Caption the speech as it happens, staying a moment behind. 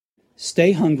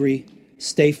Stay hungry,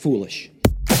 stay foolish.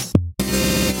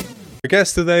 Our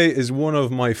guest today is one of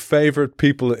my favorite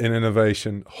people in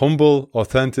innovation. Humble,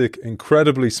 authentic,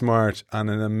 incredibly smart, and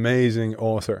an amazing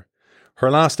author.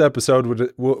 Her last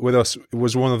episode with us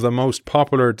was one of the most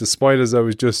popular, despite, as I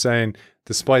was just saying,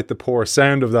 despite the poor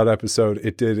sound of that episode,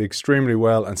 it did extremely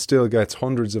well and still gets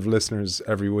hundreds of listeners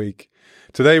every week.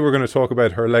 Today we're going to talk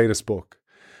about her latest book.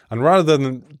 And rather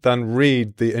than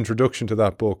read the introduction to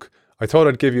that book, I thought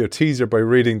I'd give you a teaser by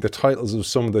reading the titles of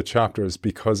some of the chapters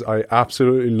because I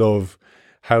absolutely love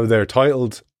how they're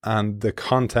titled and the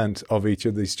content of each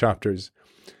of these chapters.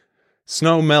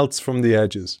 Snow melts from the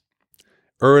edges.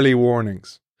 Early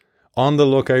warnings. On the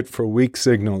lookout for weak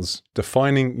signals.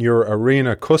 Defining your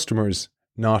arena customers,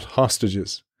 not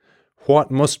hostages.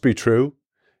 What must be true.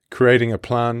 Creating a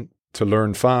plan to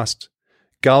learn fast.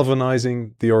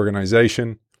 Galvanizing the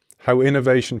organization. How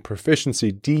innovation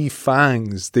proficiency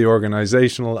defangs the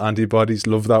organizational antibodies.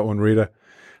 Love that one, Rita.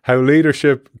 How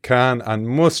leadership can and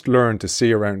must learn to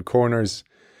see around corners.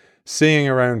 Seeing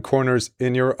around corners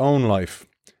in your own life.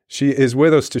 She is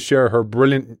with us to share her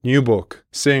brilliant new book,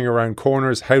 Seeing Around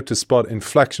Corners, How to Spot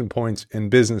Inflection Points in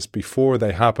Business Before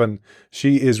They Happen.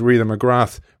 She is Rita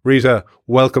McGrath. Rita,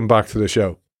 welcome back to the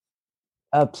show.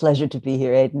 A pleasure to be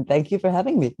here, Aidan. Thank you for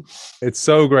having me. It's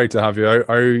so great to have you.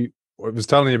 I was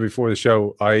telling you before the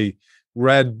show, I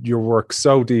read your work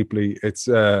so deeply. It's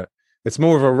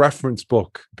more of a reference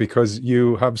book because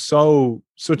you have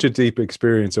such a deep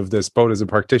experience of this, both as a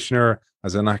practitioner,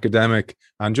 as an academic,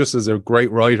 and just as a great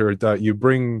writer, that you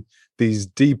bring these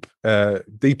deep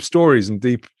stories and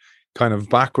deep kind of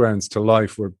backgrounds to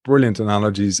life with brilliant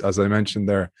analogies, as I mentioned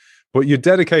there. But you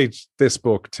dedicate this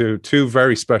book to two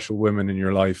very special women in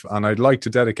your life, and I'd like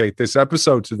to dedicate this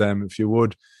episode to them, if you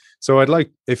would. So I'd like,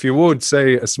 if you would,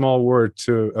 say a small word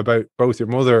about both your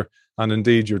mother and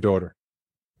indeed your daughter.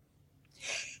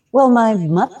 Well, my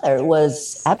mother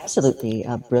was absolutely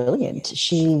brilliant.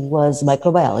 She was a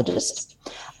microbiologist.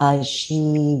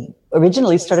 She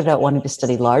originally started out wanting to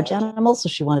study large animals, so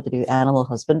she wanted to do animal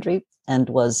husbandry and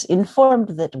was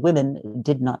informed that women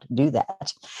did not do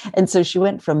that. And so she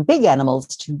went from big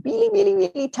animals to really, really,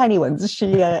 really tiny ones.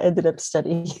 She ended up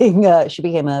studying, she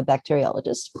became a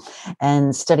bacteriologist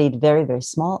and studied very, very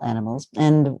small animals.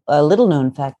 And a little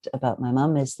known fact about my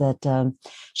mom is that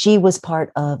she was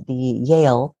part of the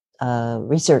Yale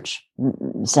research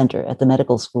center at the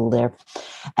medical school there.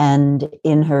 And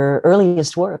in her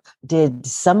earliest work, did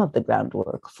some of the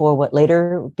groundwork for what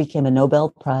later became a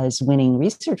Nobel Prize winning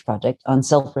research project on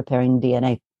self-repairing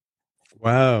DNA.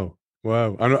 Wow.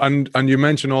 And you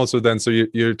mentioned also then, so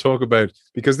you talk about,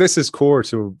 because this is core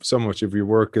to so much of your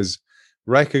work, is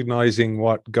recognizing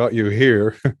what got you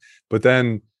here, but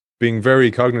then being very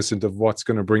cognizant of what's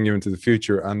going to bring you into the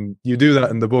future. And you do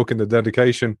that in the book, in the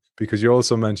dedication, because you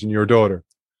also mention your daughter.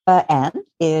 Anne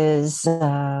is,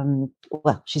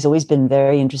 she's always been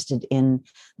very interested in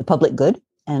the public good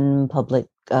and public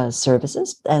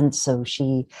services. And so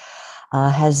she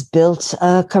has built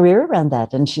a career around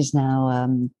that. And she's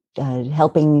now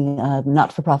helping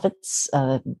not-for-profits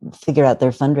figure out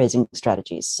their fundraising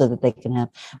strategies so that they can have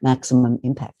maximum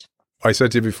impact. I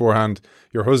said to you beforehand,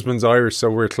 your husband's Irish,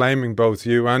 so we're claiming both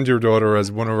you and your daughter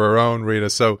as one of our own, Rita.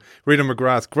 So Rita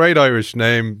McGrath, great Irish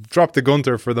name. Drop the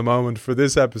Gunter for the moment for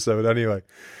this episode anyway.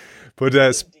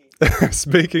 But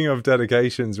speaking of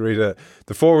dedications, Rita,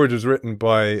 the foreword was written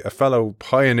by a fellow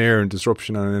pioneer in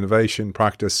disruption and innovation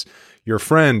practice, your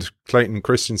friend Clayton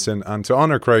Christensen. And to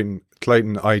honour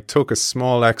Clayton, I took a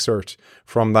small excerpt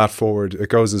from that foreword. It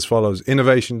goes as follows: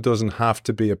 innovation doesn't have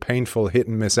to be a painful hit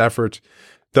and miss effort.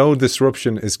 Though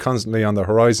disruption is constantly on the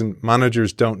horizon,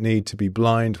 managers don't need to be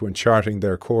blind when charting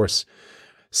their course.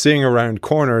 Seeing Around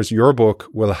Corners, your book,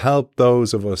 will help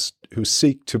those of us who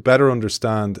seek to better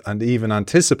understand and even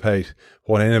anticipate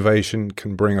what innovation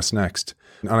can bring us next.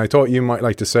 And I thought you might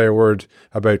like to say a word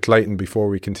about Clayton before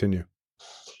we continue.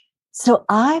 So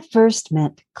I first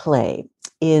met Clay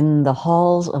in the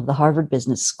halls of the Harvard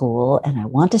Business School, and I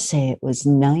want to say it was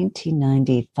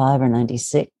 1995 or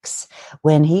 96,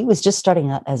 when he was just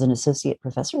starting out as an associate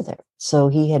professor there. So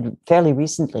he had fairly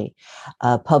recently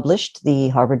published the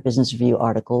Harvard Business Review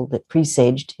article that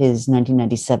presaged his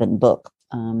 1997 book,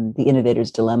 The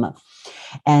Innovator's Dilemma.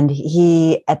 And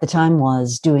he, at the time,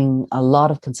 was doing a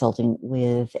lot of consulting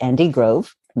with Andy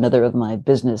Grove, another of my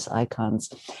business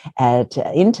icons at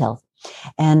Intel.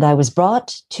 And I was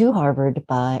brought to Harvard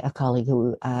by a colleague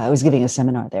who I was giving a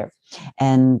seminar there.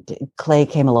 And Clay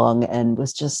came along and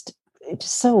was just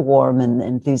just so warm and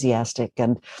enthusiastic.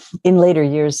 And in later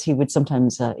years, he would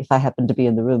sometimes, if I happened to be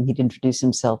in the room, he'd introduce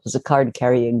himself as a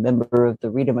card-carrying member of the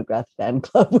Rita McGrath fan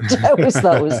club, which I always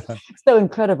thought was so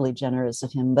incredibly generous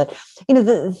of him. But,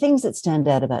 the things that stand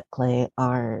out about Clay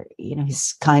are,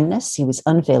 his kindness. He was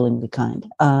unfailingly kind.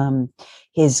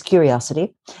 His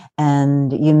curiosity.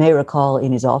 And you may recall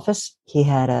in his office, he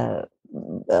had a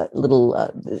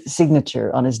little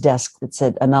signature on his desk that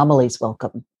said, "Anomalies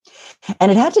welcome."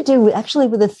 And it had to do actually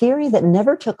with a theory that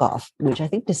never took off, which I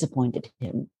think disappointed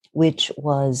him, which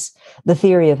was the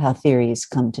theory of how theories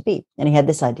come to be. And he had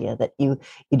this idea that you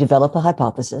develop a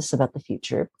hypothesis about the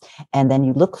future, and then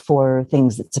you look for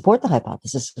things that support the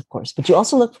hypothesis, of course, but you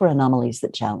also look for anomalies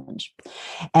that challenge.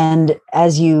 And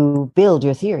as you build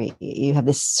your theory, you have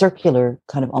this circular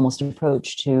kind of almost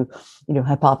approach to,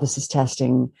 hypothesis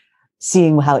testing,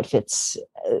 seeing how it fits,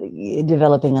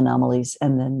 developing anomalies,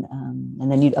 and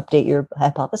then you'd update your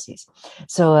hypotheses.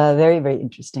 So very, very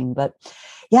interesting. But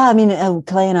yeah, I mean,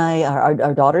 Clay and I,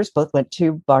 our daughters both went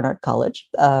to Barnard College,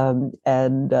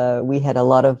 and we had a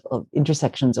lot of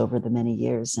intersections over the many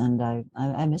years, and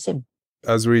I miss him.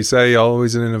 As we say,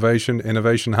 always in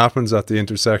innovation happens at the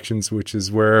intersections, which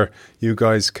is where you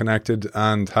guys connected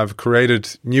and have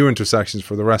created new intersections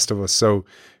for the rest of us. So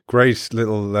great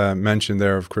little mention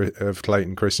there of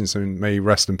Clayton Christensen. May he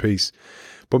rest in peace.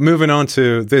 But moving on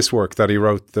to this work that he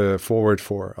wrote the foreword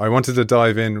for, I wanted to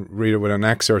dive in, Rita, with an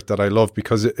excerpt that I love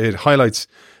because it highlights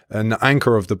an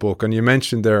anchor of the book. And you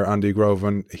mentioned there Andy Grove,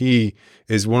 and he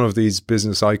is one of these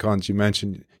business icons you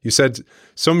mentioned. You said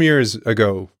some years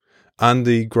ago,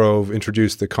 Andy Grove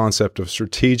introduced the concept of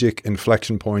strategic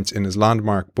inflection points in his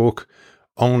landmark book,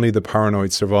 Only the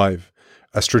Paranoid Survive.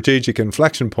 A strategic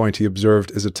inflection point, he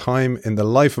observed, is a time in the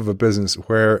life of a business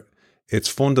where its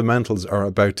fundamentals are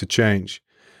about to change.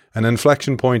 An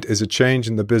inflection point is a change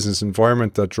in the business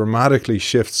environment that dramatically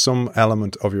shifts some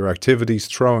element of your activities,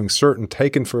 throwing certain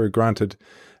taken for granted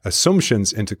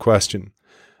assumptions into question.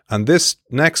 And this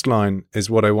next line is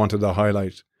what I wanted to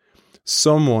highlight.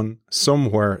 Someone,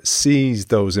 somewhere, sees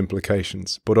those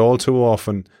implications, but all too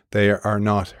often they are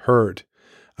not heard.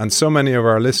 And so many of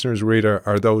our listeners, Rita,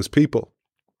 are those people.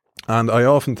 And I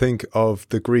often think of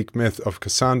the Greek myth of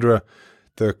Cassandra,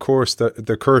 the curse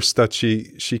that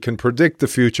she can predict the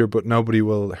future, but nobody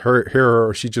will hear her,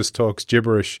 or she just talks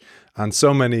gibberish. And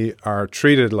so many are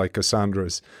treated like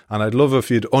Cassandras. And I'd love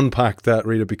if you'd unpack that,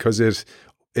 Rita, because it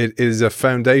is a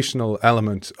foundational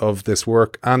element of this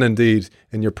work, and indeed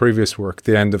in your previous work,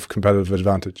 The End of Competitive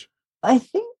Advantage. I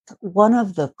think one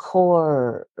of the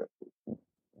core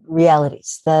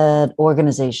realities that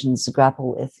organizations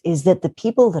grapple with is that the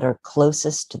people that are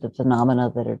closest to the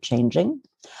phenomena that are changing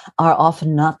are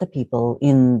often not the people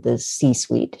in the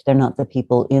C-suite. They're not the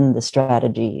people in the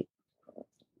strategy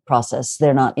process.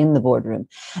 They're not in the boardroom.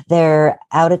 They're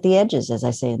out at the edges, as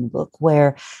I say in the book,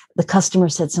 where the customer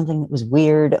said something that was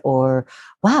weird, or,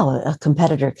 wow, a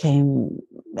competitor came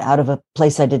out of a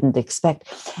place I didn't expect.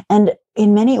 And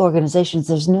in many organizations,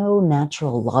 there's no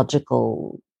natural,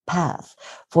 logical path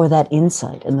for that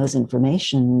insight and those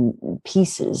information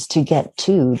pieces to get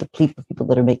to the people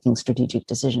that are making strategic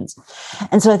decisions.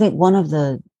 And so I think one of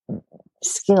the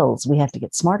skills we have to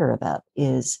get smarter about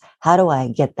is, how do I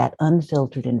get that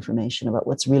unfiltered information about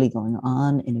what's really going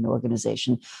on in an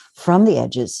organization from the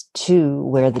edges to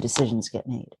where the decisions get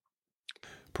made?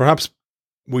 Perhaps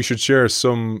we should share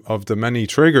some of the many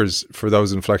triggers for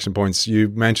those inflection points. You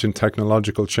mentioned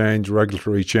technological change,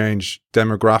 regulatory change,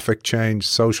 demographic change,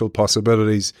 social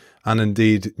possibilities, and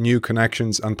indeed new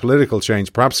connections and political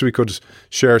change. Perhaps we could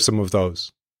share some of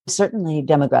those. Certainly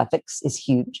demographics is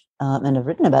huge. And I've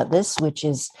written about this, which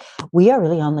is, we are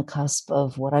really on the cusp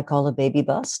of what I call a baby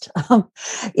bust.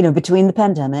 Between the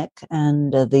pandemic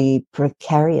and the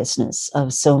precariousness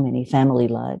of so many family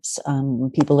lives,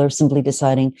 people are simply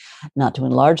deciding not to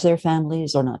enlarge their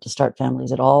families or not to start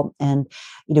families at all. And,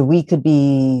 we could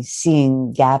be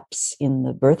seeing gaps in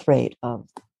the birth rate of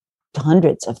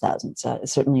hundreds of thousands,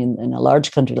 certainly in a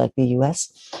large country like the US,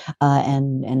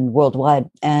 and worldwide,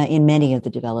 in many of the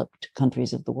developed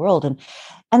countries of the world.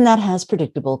 And that has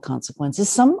predictable consequences.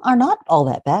 Some are not all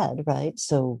that bad, right?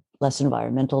 So less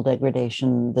environmental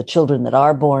degradation. The children that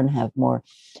are born have more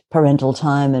parental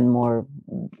time and more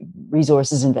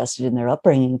resources invested in their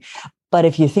upbringing. But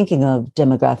if you're thinking of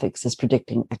demographics as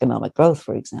predicting economic growth,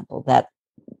 for example, that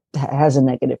has a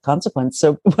negative consequence.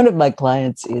 So one of my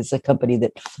clients is a company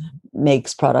that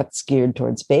makes products geared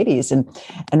towards babies. And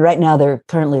right now they're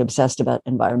currently obsessed about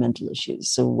environmental issues.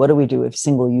 So what do we do if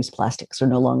single-use plastics are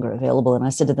no longer available? And I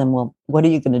said to them, well, what are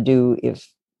you going to do if,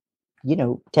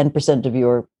 10% of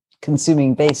your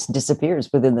consuming base disappears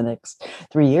within the next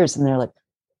 3 years. And they're like,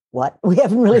 what? We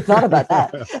haven't really thought about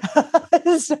that.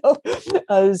 So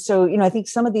I think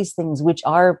some of these things, which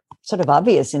are sort of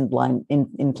obvious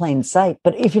in plain sight,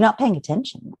 but if you're not paying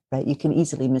attention, right, you can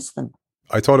easily miss them.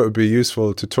 I thought it would be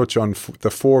useful to touch on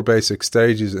the 4 basic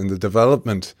stages in the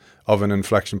development of an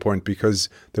inflection point, because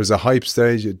there's a hype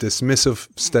stage, a dismissive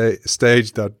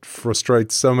stage that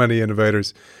frustrates so many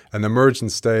innovators, an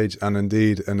emergent stage, and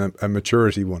indeed a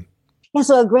maturity one. Yeah,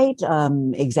 so a great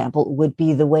example would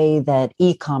be the way that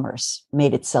e-commerce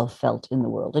made itself felt in the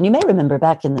world. And you may remember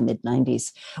back in the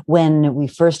mid-90s when we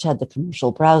first had the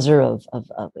commercial browser of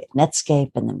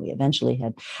Netscape, and then we eventually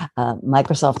had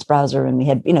Microsoft's browser, and we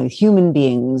had, human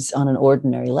beings on an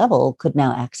ordinary level could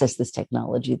now access this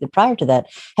technology that prior to that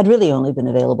had really only been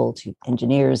available to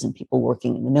engineers and people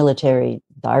working in the military,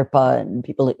 DARPA, and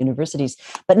people at universities.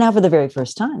 But now for the very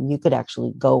first time, you could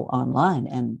actually go online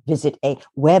and visit a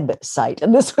website.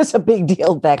 And this was a big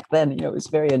deal back then. It was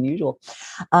very unusual.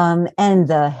 And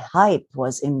the hype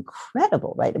was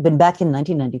incredible, right? But back in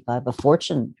 1995, a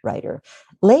Fortune writer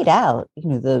laid out,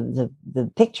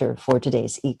 the picture for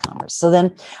today's e-commerce. So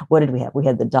then what did we have? We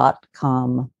had the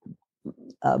dot-com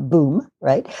boom,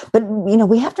 right? But,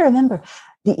 we have to remember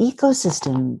the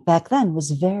ecosystem back then was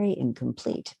very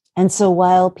incomplete. And so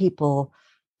while people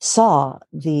saw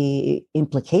the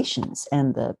implications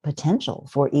and the potential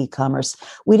for e-commerce,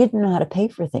 we didn't know how to pay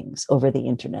for things over the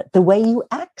internet. The way you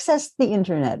accessed the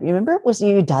internet, remember, it was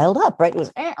you dialed up, right? It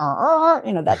was,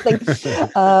 that thing.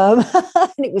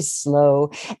 And it was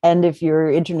slow. And if your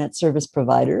internet service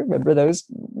provider, remember those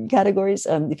categories?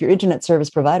 If your internet service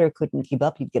provider couldn't keep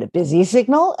up, you'd get a busy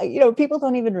signal. People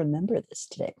don't even remember this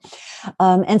today.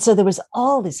 And so there was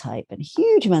all this hype and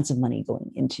huge amounts of money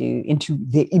going into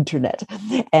the internet.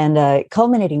 And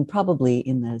culminating probably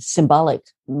in the symbolic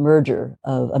merger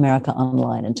of America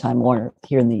Online and Time Warner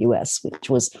here in the U.S., which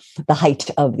was the height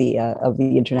of the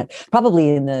internet.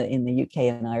 Probably in the UK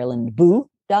and Ireland, Boo.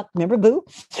 Remember Boo?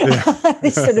 Yeah.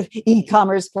 This sort of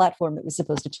e-commerce platform that was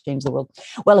supposed to change the world.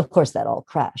 Well, of course, that all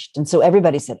crashed, and so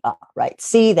everybody said, right,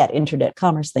 see, that internet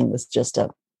commerce thing was just a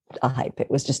hype.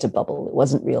 It was just a bubble. It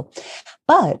wasn't real.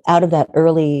 But out of that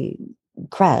early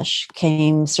crash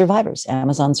came survivors.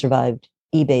 Amazon survived.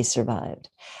 eBay survived.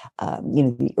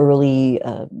 The early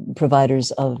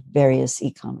providers of various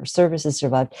e-commerce services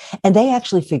survived. And they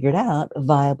actually figured out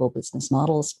viable business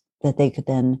models that they could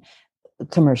then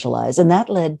commercialize. And that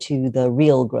led to the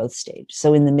real growth stage.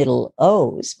 So in the middle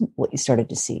O's, what you started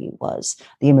to see was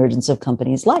the emergence of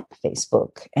companies like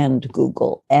Facebook and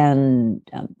Google and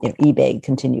eBay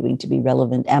continuing to be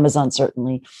relevant. Amazon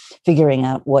certainly figuring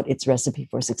out what its recipe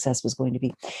for success was going to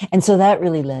be. And so that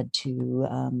really led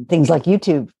to things like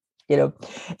YouTube.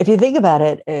 If you think about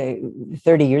it,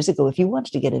 30 years ago, if you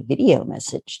wanted to get a video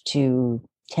message to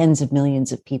tens of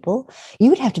millions of people, you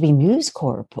would have to be News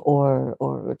Corp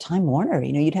or Time Warner.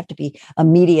 You'd have to be a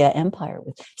media empire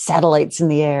with satellites in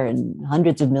the air and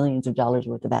hundreds of millions of dollars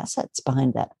worth of assets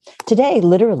behind that. Today,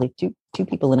 literally two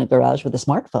people in a garage with a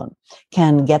smartphone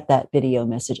can get that video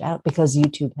message out because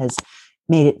YouTube has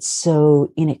made it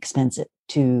so inexpensive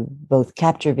to both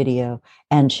capture video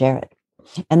and share it.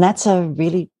 And that's a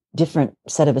really different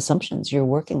set of assumptions you're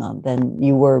working on than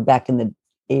you were back in the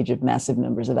age of massive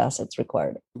numbers of assets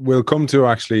required. We'll come to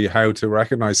actually how to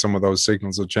recognize some of those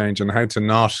signals of change and how to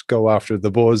not go after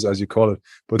the buzz, as you call it.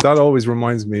 But that always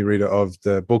reminds me, Rita, of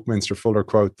the Buckminster Fuller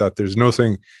quote that there's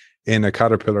nothing in a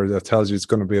caterpillar that tells you it's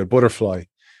going to be a butterfly,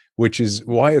 which is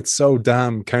why it's so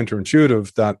damn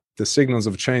counterintuitive that the signals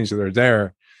of change that are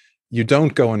there, you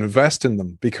don't go and invest in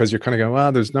them because you're kind of going,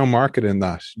 well, there's no market in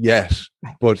that yet,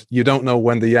 but you don't know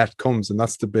when the yet comes. And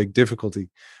that's the big difficulty.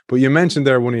 But you mentioned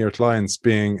there one of your clients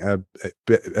being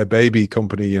a baby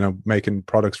company, making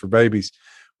products for babies.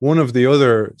 One of the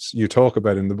others you talk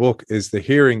about in the book is the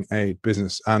hearing aid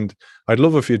business. And I'd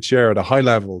love if you'd share at a high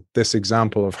level this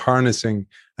example of harnessing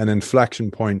an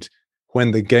inflection point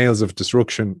when the gales of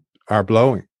disruption are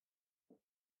blowing.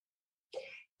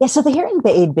 Yeah, so the hearing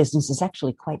aid business is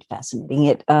actually quite fascinating.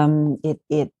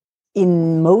 It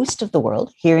in most of the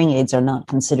world, hearing aids are not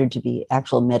considered to be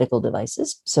actual medical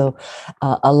devices. So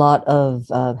a lot of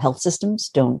health systems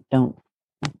don't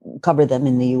cover them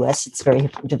in the US. It's very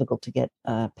difficult to get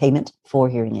payment for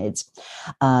hearing aids.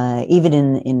 Even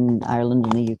in Ireland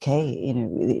and the UK,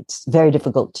 it's very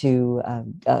difficult to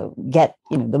get,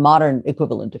 the modern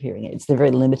equivalent of hearing aids. They're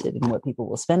very limited in what people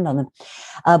will spend on them.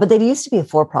 But they used to be a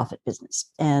for-profit business,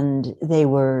 and they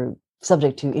were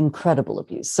subject to incredible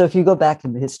abuse. So if you go back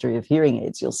in the history of hearing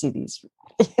aids, you'll see these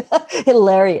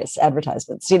hilarious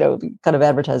advertisements, kind of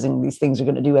advertising these things are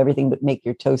going to do everything but make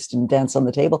your toast and dance on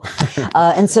the table.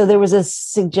 And so there was a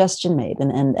suggestion made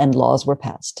and laws were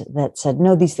passed that said,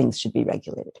 no, these things should be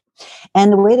regulated.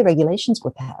 And the way the regulations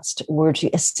were passed were to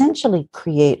essentially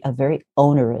create a very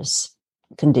onerous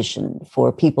condition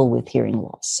for people with hearing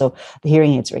loss. So the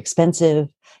hearing aids are expensive.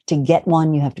 To get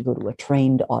one, you have to go to a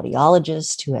trained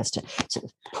audiologist who has to sort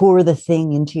of pour the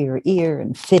thing into your ear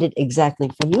and fit it exactly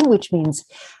for you, which means,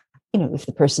 if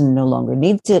the person no longer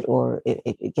needs it or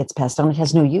it gets passed on, it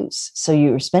has no use. So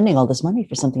you're spending all this money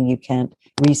for something you can't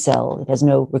resell. It has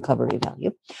no recovery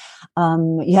value.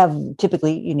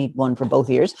 You need one for both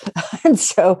ears. And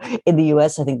so in the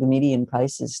US, I think the median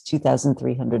price is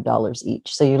 $2,300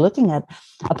 each. So you're looking at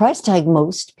a price tag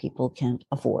most people can't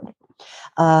afford.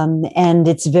 And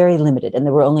it's very limited. And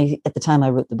there were only, at the time I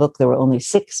wrote the book, there were only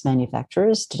 6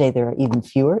 manufacturers. Today, there are even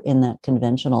fewer in that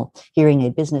conventional hearing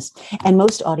aid business. And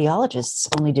most audiologists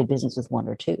only did business with 1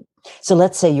 or 2. So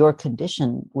let's say your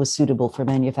condition was suitable for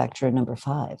manufacturer number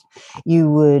 5.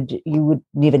 You wouldn't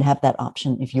even have that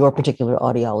option if your particular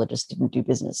audiologist didn't do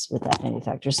business with that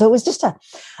manufacturer. So it was just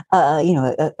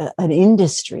an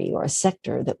industry or a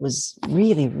sector that was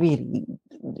really, really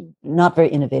not very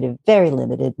innovative, very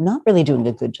limited, not really doing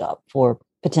a good job for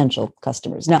potential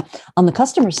customers. Now, on the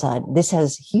customer side, this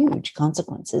has huge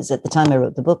consequences. At the time I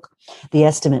wrote the book, the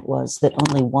estimate was that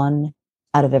only 1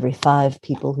 out of every 5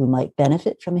 people who might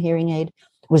benefit from a hearing aid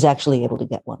was actually able to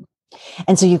get one.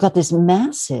 And so you've got this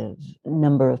massive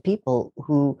number of people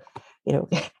who,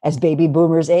 as baby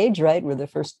boomers age, right? We're the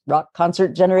first rock concert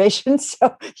generation.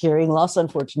 So hearing loss,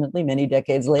 unfortunately, many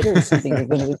decades later is something you're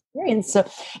going to experience. So,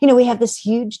 we have this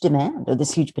huge demand or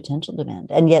this huge potential demand,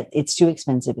 and yet it's too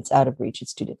expensive. It's out of reach.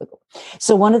 It's too difficult.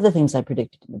 So one of the things I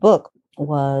predicted in the book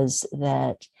was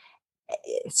that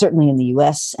certainly in the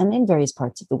US and in various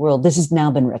parts of the world, this has now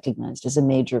been recognized as a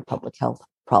major public health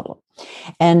problem.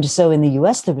 And so in the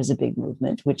US, there was a big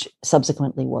movement, which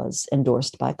subsequently was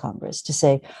endorsed by Congress, to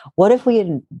say, what if we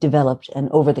had developed an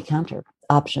over-the-counter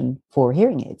option for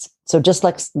hearing aids? So just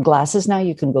like glasses now,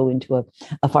 you can go into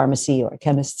a pharmacy or a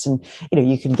chemist's and,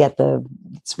 you can get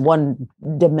it's 1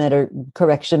 diameter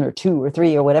correction or 2 or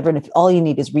 3 or whatever. And if all you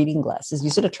need is reading glasses, you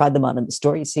sort of try them on in the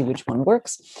store, you see which one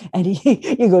works, and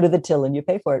you go to the till and you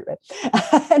pay for it,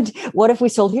 right? And what if we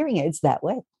sold hearing aids that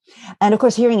way? And of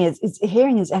course, hearing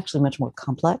is actually much more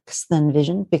complex than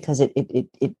vision because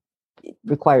it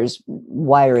requires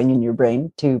wiring in your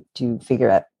brain to figure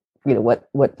out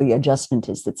what the adjustment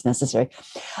is that's necessary.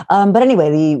 But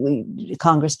anyway,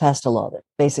 Congress passed a law that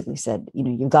basically said,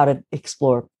 you've got to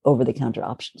explore over-the-counter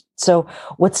options. So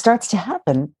what starts to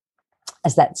happen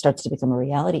as that starts to become a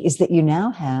reality is that you now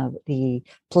have the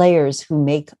players who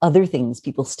make other things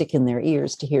people stick in their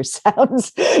ears to hear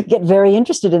sounds get very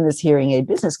interested in this hearing aid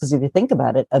business. Because if you think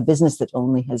about it, a business that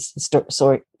only has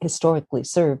historically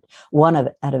served 1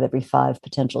 out of every 5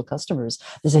 potential customers,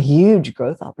 there's a huge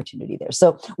growth opportunity there.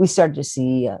 So we started to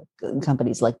see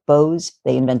companies like Bose.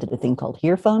 They invented a thing called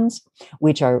earphones,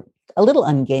 which are a little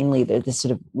ungainly. They're this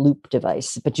sort of loop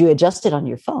device, but you adjust it on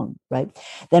your phone, right?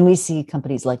 Then we see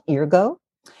companies like Eargo,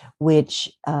 which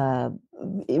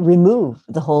remove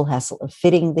the whole hassle of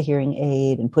fitting the hearing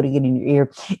aid and putting it in your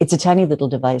ear. It's a tiny little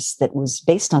device that was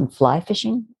based on fly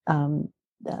fishing. What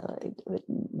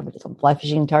do they call them? Fly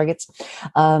fishing targets.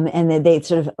 And they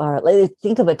sort of are,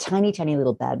 think of a tiny, tiny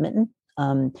little badminton.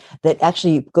 That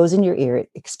actually goes in your ear, it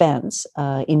expands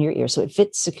in your ear, so it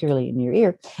fits securely in your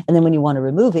ear. And then when you want to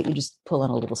remove it, you just pull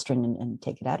on a little string and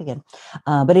take it out again.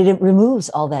 But it removes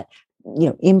all that,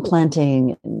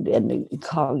 implanting and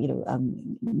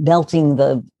melting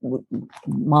the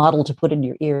model to put in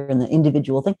your ear and the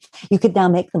individual thing. You could now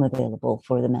make them available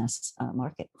for the mass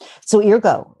market. So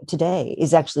Eargo today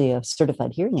is actually a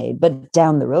certified hearing aid, but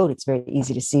down the road, it's very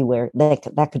easy to see where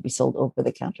that could be sold over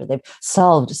the counter. They've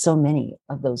solved so many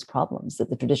of those problems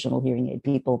that the traditional hearing aid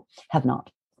people have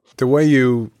not. The way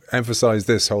you emphasize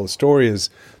this whole story is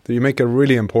that you make a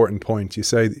really important point. You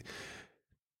say,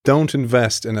 don't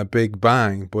invest in a big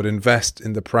bang, but invest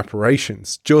in the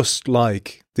preparations, just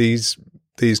like these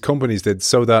companies did,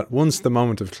 so that once the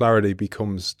moment of clarity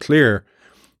becomes clear,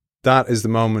 that is the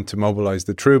moment to mobilize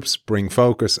the troops, bring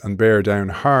focus, and bear down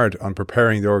hard on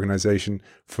preparing the organization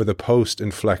for the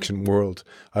post-inflection world.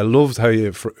 I loved how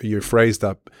you phrased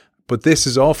that, but this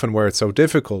is often where it's so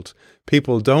difficult.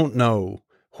 People don't know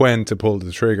when to pull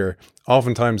the trigger.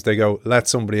 Oftentimes they go, let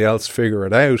somebody else figure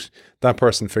it out. That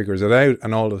person figures it out,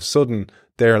 and all of a sudden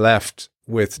they're left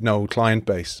with no client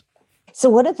base. So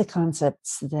one of the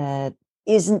concepts that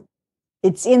isn't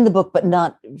it's in the book, but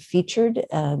not featured,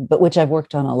 but which I've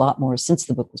worked on a lot more since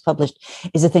the book was published,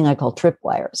 is a thing I call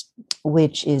tripwires,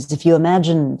 which is if you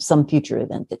imagine some future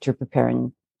event that you're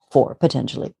preparing for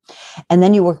potentially, and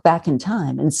then you work back in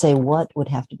time and say what would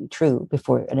have to be true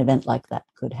before an event like that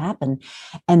could happen.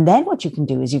 And then what you can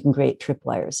do is you can create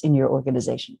tripwires in your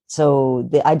organization. So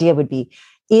the idea would be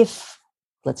if,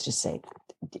 let's just say,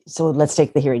 so let's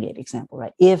take the hearing aid example,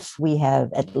 right? If we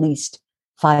have at least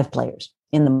 5 players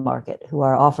in the market who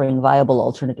are offering viable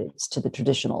alternatives to the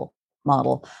traditional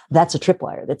model, that's a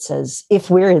tripwire that says if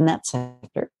we're in that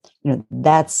sector,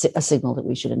 that's a signal that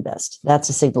we should invest. That's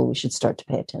a signal we should start to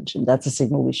pay attention. That's a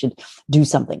signal we should do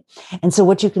something. And so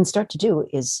what you can start to do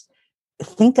is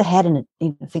think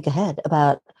ahead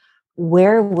about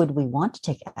where would we want to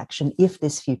take action if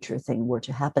this future thing were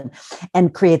to happen,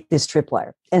 and create this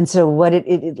tripwire. And so what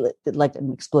it like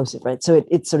an explosive, right? So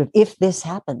it's sort of, if this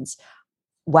happens,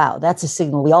 wow, that's a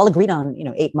signal we all agreed on,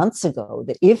 8 months ago,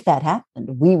 that if that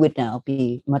happened, we would now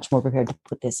be much more prepared to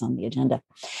put this on the agenda.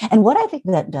 And what I think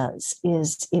that does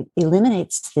is it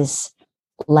eliminates this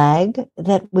lag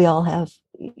that we all have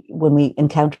when we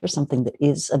encounter something that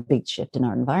is a big shift in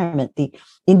our environment. The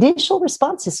initial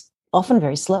response is often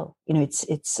very slow. Unless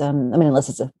it's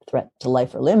a threat to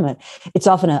life or limb, it's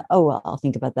often I'll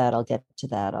think about that. I'll get to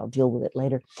that. I'll deal with it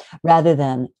later, rather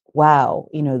than, wow,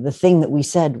 the thing that we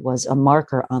said was a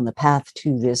marker on the path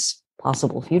to this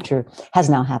possible future has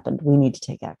now happened. We need to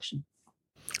take action.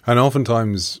 And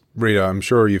oftentimes, Rita, I'm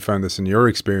sure you found this in your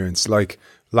experience, like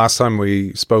last time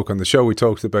we spoke on the show, we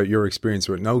talked about your experience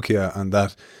with Nokia, and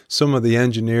that some of the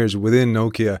engineers within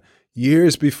Nokia,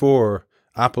 years before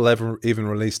Apple ever even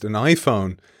released an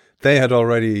iPhone, they had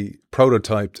already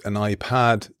prototyped an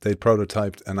iPad, they'd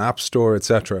prototyped an app store,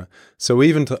 etc. So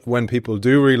even when people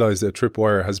do realize that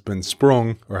tripwire has been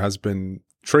sprung or has been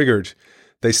triggered,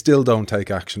 they still don't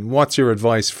take action. What's your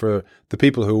advice for the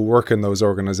people who work in those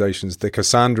organizations, the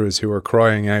Cassandras who are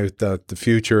crying out that the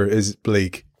future is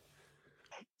bleak?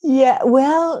 Yeah,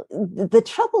 well, the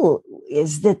trouble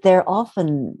is that they're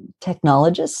often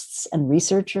technologists and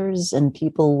researchers and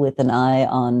people with an eye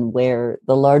on where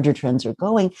the larger trends are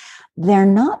going. They're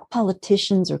not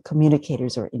politicians or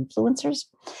communicators or influencers.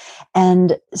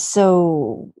 And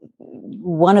so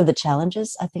one of the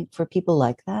challenges, I think, for people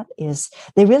like that is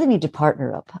they really need to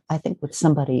partner up, I think, with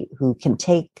somebody who can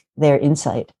take their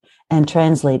insight and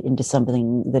translate into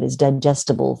something that is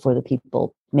digestible for the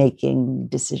people making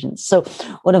decisions. So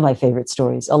one of my favorite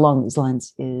stories along these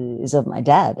lines is of my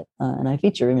dad, and I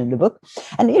feature him in the book.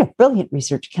 And, brilliant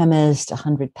research chemist,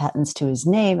 100 patents to his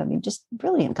name. I mean, just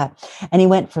brilliant guy. And he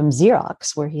went from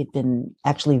Xerox, where he'd been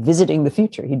actually visiting the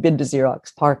future. He'd been to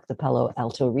Xerox PARC, the Palo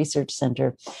Alto Research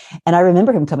Center. And I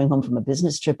remember him coming home from a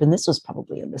business trip, and this was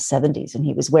probably in the 70s. And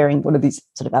he was wearing one of these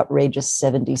sort of outrageous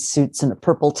 70s suits and a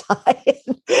purple tie.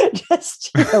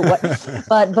 Just,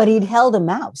 but he'd held a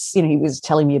mouse. He was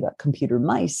telling me about computer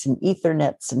mice and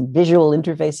Ethernets and visual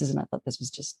interfaces, and I thought this was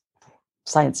just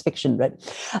science fiction, right?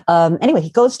 Anyway, he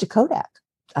goes to Kodak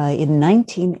in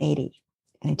 1980,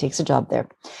 and he takes a job there,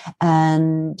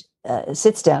 and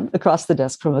sits down across the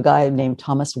desk from a guy named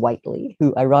Thomas Whiteley,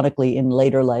 who ironically in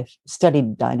later life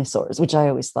studied dinosaurs, which I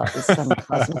always thought was some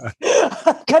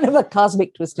kind of a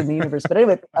cosmic twist in the universe. But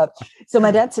anyway, so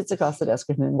my dad sits across the desk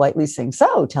with him, and Whiteley's saying,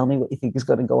 so tell me what you think is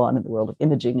going to go on in the world of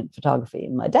imaging and photography.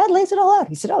 And my dad lays it all out.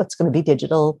 He said, it's going to be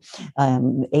digital.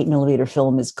 8mm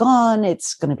film is gone.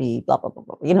 It's going to be blah, blah, blah,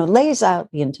 blah. Lays out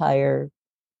the entire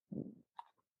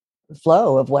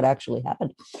flow of what actually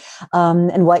happened.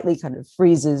 And Whiteley kind of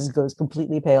freezes, goes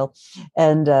completely pale,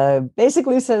 and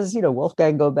basically says,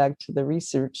 Wolfgang, go back to the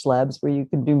research labs where you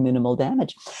can do minimal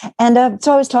damage. And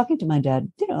so I was talking to my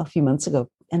dad, a few months ago,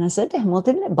 and I said to him, well,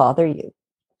 didn't it bother you?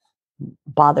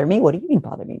 Bother me? What do you mean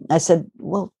bother me? I said,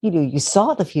 well, you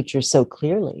saw the future so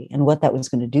clearly and what that was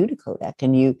going to do to Kodak,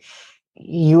 and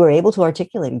you were able to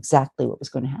articulate exactly what was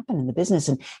going to happen in the business.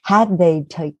 And had they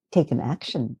taken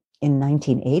action in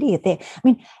 1980,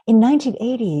 in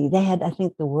 1980, they had, I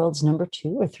think, the world's number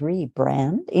 2 or 3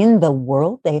 brand in the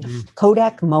world.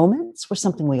 Kodak moments were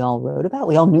something we all wrote about.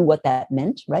 We all knew what that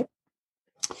meant, right?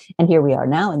 And here we are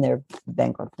now, and they're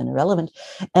bankrupt and irrelevant.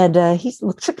 And he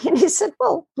looked at me and he said,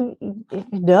 well,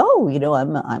 no,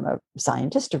 I'm a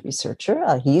scientist, a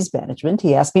researcher. He's management.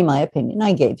 He asked me my opinion.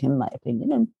 I gave him my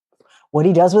opinion, and what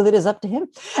he does with it is up to him.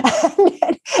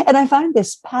 And I find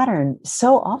this pattern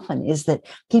so often is that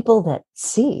people that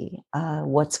see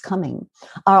what's coming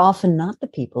are often not the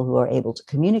people who are able to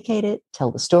communicate it,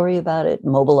 tell the story about it,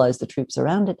 mobilize the troops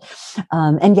around it.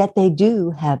 And yet they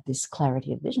do have this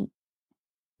clarity of vision.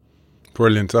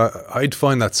 Brilliant. I'd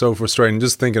find that so frustrating,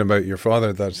 just thinking about your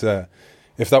father, that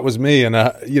if that was me, and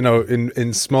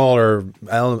in smaller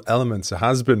elements, it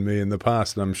has been me in the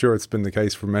past, and I'm sure it's been the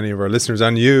case for many of our listeners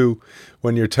and you,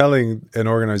 when you're telling an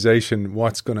organization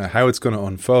how it's gonna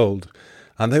unfold,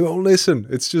 and they won't listen.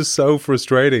 It's just so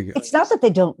frustrating. It's not that they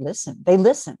don't listen; they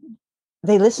listen.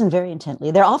 They listen very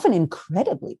intently. They're often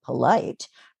incredibly polite.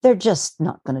 They're just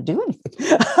not going to do anything.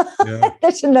 Yeah.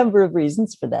 There's a number of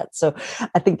reasons for that. So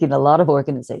I think in a lot of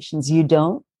organizations, you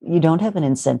don't have an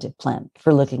incentive plan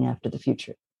for looking after the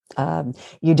future.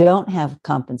 You don't have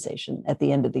compensation at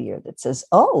the end of the year that says,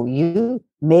 "Oh, you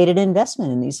made an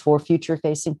investment in these 4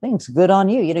 future-facing things. Good on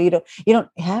you." You don't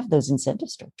have those incentive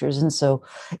structures, and so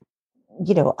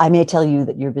I may tell you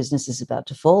that your business is about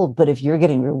to fold, but if you're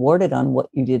getting rewarded on what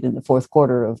you did in the fourth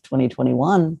quarter of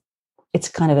 2021. It's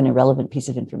kind of an irrelevant piece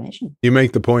of information. You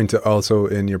make the point also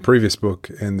in your previous book,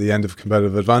 in The End of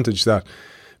Competitive Advantage, that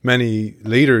many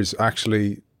leaders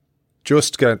actually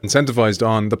just get incentivized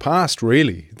on the past,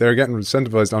 really. They're getting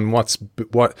incentivized on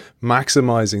what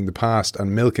maximizing the past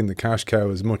and milking the cash cow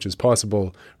as much as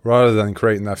possible rather than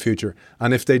creating that future.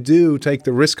 And if they do take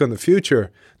the risk on the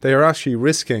future, they are actually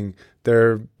risking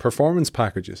their performance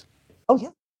packages. Oh, yeah.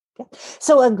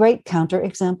 So a great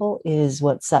counterexample is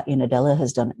what Satya Nadella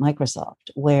has done at Microsoft,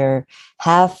 where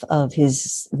half of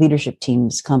his leadership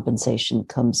team's compensation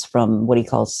comes from what he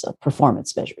calls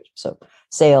performance measures. So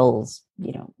sales,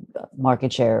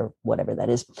 market share, whatever that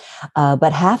is.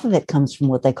 But half of it comes from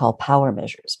what they call power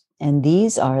measures. And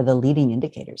these are the leading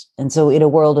indicators. And so in a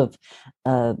world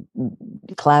of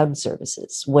cloud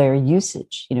services where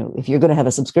usage, if you're going to have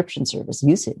a subscription service,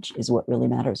 usage is what really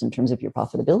matters in terms of your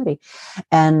profitability.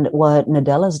 And what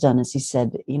Nadella's done is he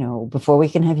said, before we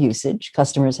can have usage,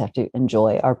 customers have to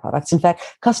enjoy our products. In fact,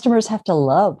 customers have to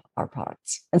love our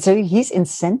products. And so he's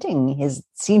incenting his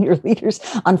senior leaders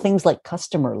on things like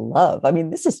customer love. I mean,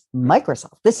 this is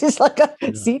Microsoft. This is like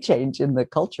a sea change in the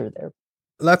culture there.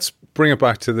 Let's bring it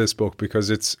back to this book,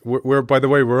 because we're by the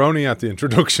way, we're only at the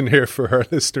introduction here for our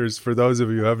listeners, for those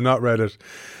of you who have not read it.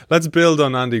 Let's build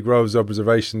on Andy Grove's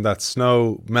observation that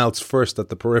snow melts first at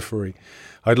the periphery.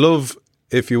 I'd love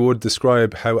if you would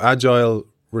describe how agile,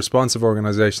 responsive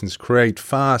organizations create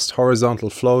fast horizontal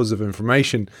flows of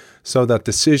information so that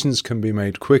decisions can be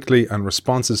made quickly and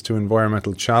responses to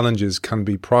environmental challenges can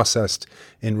be processed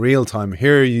in real time.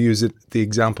 Here you use the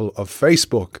example of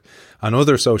Facebook and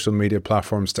other social media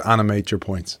platforms to animate your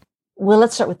points. Well,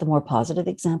 let's start with the more positive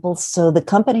examples. So the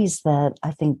companies that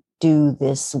I think do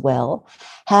this well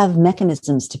have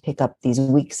mechanisms to pick up these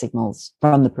weak signals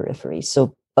from the periphery.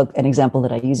 So an example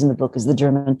that I use in the book is the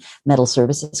German metal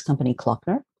services company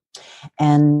Klockner.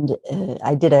 And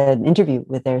I did an interview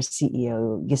with their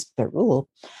CEO, Gisbert Ruhl,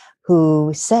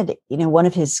 who said, one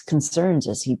of his concerns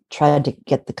as he tried to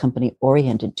get the company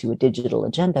oriented to a digital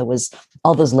agenda was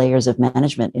all those layers of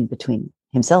management in between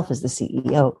himself as the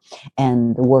CEO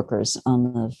and the workers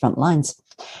on the front lines.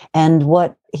 And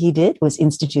what he did was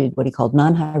instituted what he called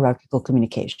non-hierarchical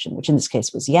communication, which in this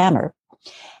case was Yammer.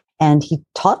 And he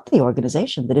taught the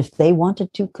organization that if they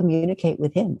wanted to communicate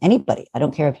with him, anybody, I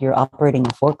don't care if you're operating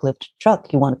a forklift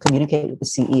truck, you want to communicate with the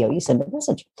CEO, you send a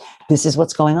message. This is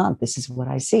what's going on. This is what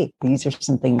I see. These are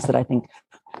some things that I think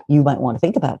you might want to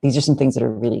think about. These are some things that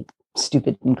are really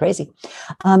stupid and crazy.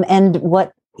 And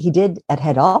what he did at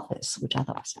head office, which I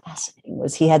thought was fascinating,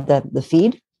 was he had the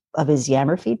feed of his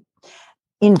Yammer feed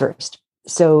inversed.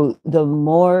 So the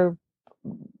lower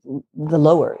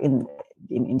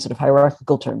in sort of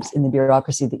hierarchical terms in the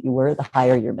bureaucracy that you were, the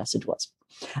higher your message was.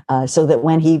 So that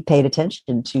when he paid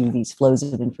attention to these flows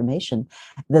of information,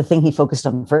 the thing he focused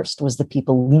on first was the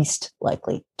people least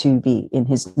likely to be in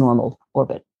his normal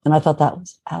orbit. And I thought that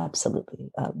was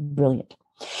absolutely brilliant.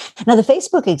 Now, the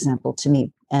Facebook example to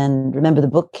me, and remember the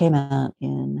book came out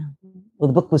the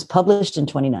book was published in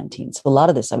 2019. So a lot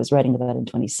of this I was writing about in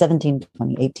 2017,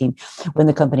 2018, when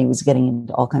the company was getting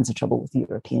into all kinds of trouble with the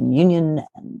European Union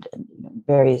and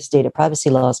various data privacy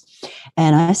laws.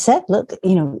 And I said, look,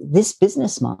 this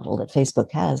business model that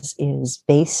Facebook has is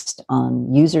based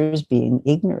on users being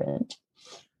ignorant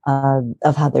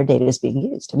of how their data is being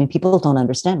used. I mean, people don't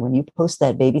understand when you post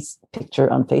that baby's picture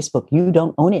on Facebook, you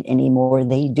don't own it anymore.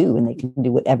 They do, and they can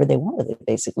do whatever they want with it,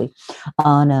 basically,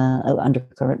 under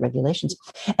current regulations.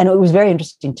 And it was very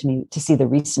interesting to me to see the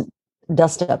recent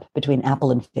dust up between Apple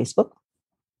and Facebook.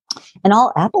 And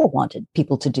all Apple wanted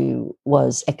people to do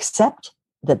was accept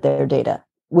that their data,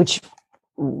 which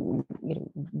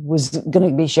was going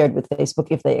to be shared with Facebook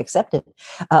if they accepted,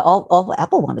 all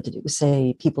Apple wanted to do was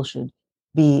say people should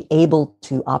be able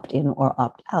to opt in or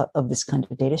opt out of this kind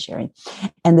of data sharing.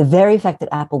 And the very fact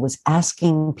that Apple was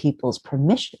asking people's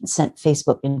permission sent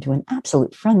Facebook into an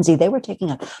absolute frenzy. They were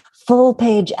taking out full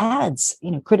page ads,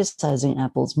 criticizing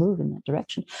Apple's move in that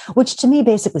direction, which to me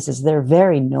basically says they're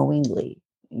very knowingly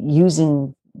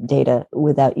using data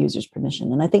without users'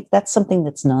 permission. And I think that's something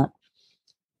that's not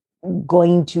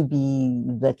going to be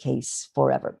the case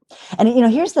forever. And,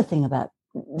 here's the thing about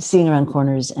seeing around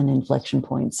corners and inflection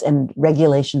points and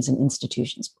regulations and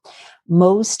institutions.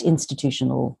 Most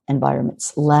institutional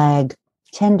environments lag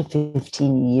 10 to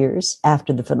 15 years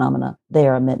after the phenomena they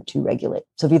are meant to regulate.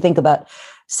 So if you think about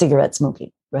cigarette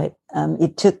smoking, right?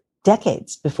 It took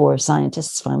decades before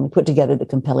scientists finally put together the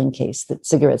compelling case that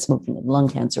cigarette smoking and lung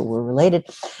cancer were related.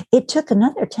 It took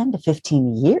another 10 to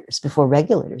 15 years before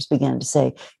regulators began to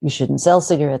say, you shouldn't sell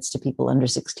cigarettes to people under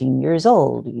 16 years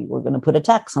old. We're going to put a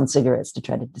tax on cigarettes to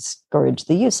try to discourage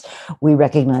the use. We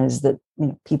recognize that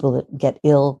people that get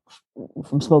ill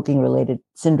from smoking related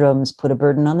syndromes put a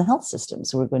burden on the health system.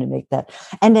 So we're going to make that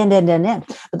end.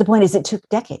 But the point is, it took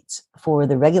decades for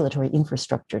the regulatory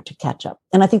infrastructure to catch up.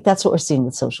 And I think that's what we're seeing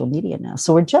with social media now.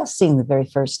 So we're just seeing the very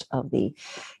first of the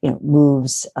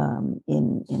moves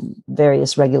in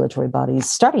various regulatory bodies,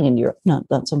 starting in Europe,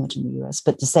 not so much in the US,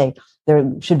 but to say there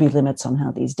should be limits on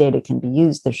how these data can be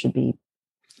used. There should be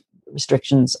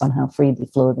restrictions on how free the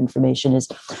flow of information is.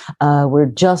 We're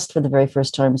just for the very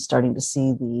first time starting to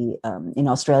see in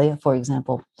Australia, for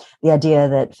example, the idea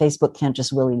that Facebook can't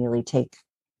just willy-nilly take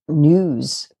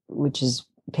news, which is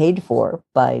paid for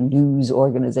by news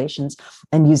organizations,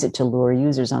 and use it to lure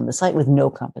users on the site with no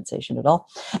compensation at all.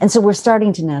 And so we're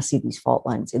starting to now see these fault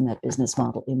lines in that business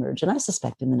model emerge. And I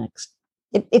suspect in the next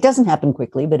it doesn't happen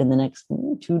quickly, but in the next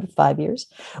 2 to 5 years,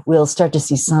 we'll start to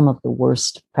see some of the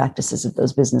worst practices of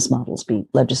those business models be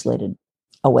legislated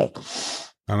away.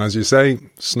 And as you say,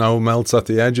 snow melts at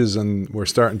the edges, and we're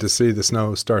starting to see the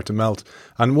snow start to melt.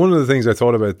 And one of the things I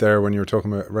thought about there when you were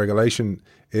talking about regulation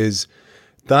is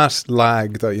that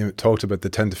lag that you talked about, the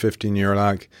 10 to 15 year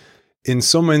lag. In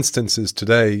some instances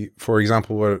today, for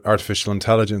example, with artificial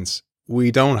intelligence,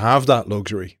 we don't have that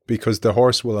luxury because the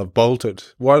horse will have bolted.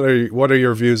 What are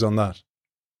your views on that?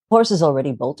 Horse is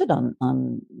already bolted on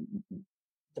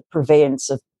the purveyance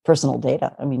of personal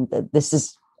data. I mean, this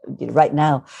is right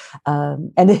now,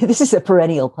 and this is a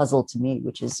perennial puzzle to me,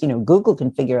 which is, Google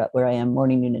can figure out where I am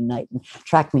morning, noon, and night and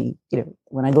track me,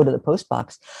 when I go to the post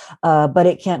box, but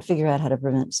it can't figure out how to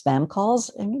prevent spam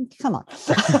calls. I mean, come on.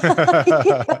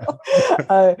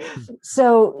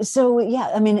 So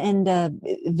yeah, I mean, and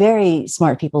very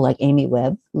smart people like Amy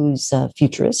Webb, who's a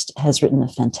futurist, has written a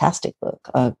fantastic book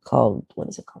called, what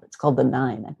is it called? It's called The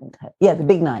Nine, I think. Yeah, The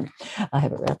Big Nine. I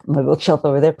have it on my bookshelf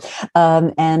over there.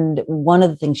 And one of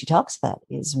the things she talks about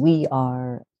is we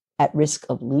are at risk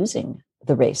of losing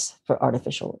the race for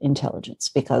artificial intelligence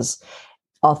because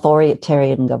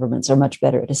authoritarian governments are much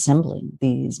better at assembling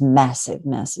these massive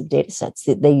data sets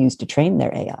that they use to train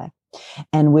their AI.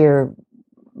 And we're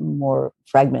more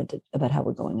fragmented about how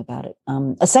we're going about it.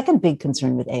 A second big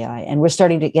concern with AI, and we're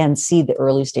starting to again see the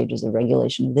early stages of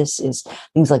regulation of this, is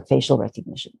things like facial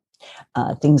recognition,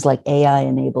 things like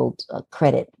AI-enabled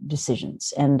credit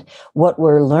decisions. And what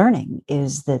we're learning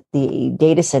is that the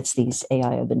data sets these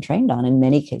AI have been trained on in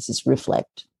many cases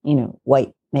reflect,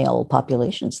 white male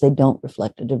populations. They don't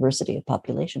reflect a diversity of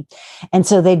population. And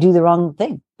so they do the wrong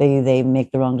thing. They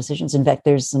make the wrong decisions. In fact,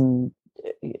 there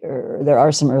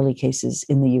are some early cases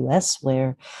in the US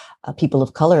where people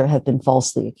of color have been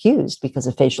falsely accused because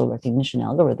a facial recognition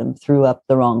algorithm threw up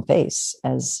the wrong face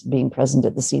as being present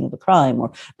at the scene of a crime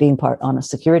or being part on a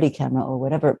security camera or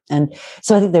whatever. And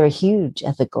so I think there are huge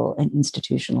ethical and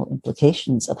institutional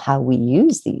implications of how we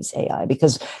use these AI,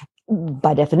 because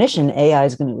by definition, AI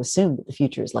is going to assume that the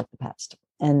future is like the past.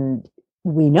 And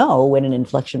we know when an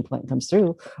inflection point comes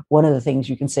through, one of the things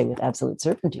you can say with absolute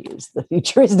certainty is the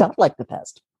future is not like the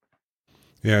past.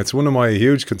 Yeah, it's one of my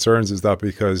huge concerns is that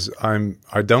because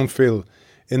I don't feel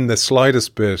in the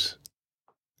slightest bit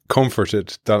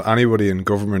comforted that anybody in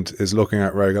government is looking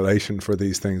at regulation for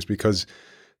these things, because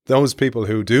those people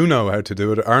who do know how to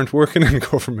do it aren't working in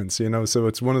governments, so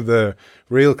it's one of the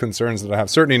real concerns that I have,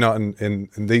 certainly not in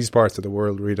these parts of the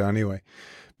world, Rita, anyway.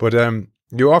 But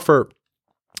you offer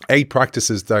 8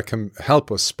 practices that can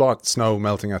help us spot snow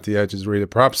melting at the edges, Rita.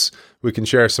 Perhaps we can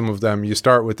share some of them. You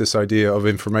start with this idea of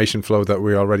information flow that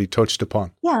we already touched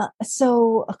upon. Yeah,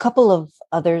 so a couple of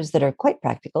others that are quite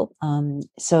practical.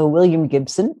 So William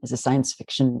Gibson is a science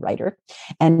fiction writer.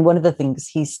 And one of the things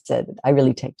he said, I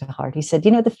really take to heart, he said,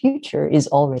 the future is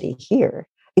already here.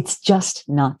 It's just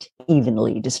not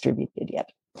evenly distributed yet.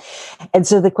 And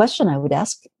so the question I would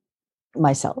ask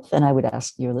myself, and I would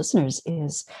ask your listeners,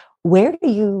 is where do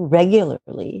you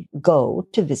regularly go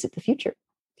to visit the future?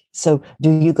 So do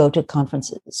you go to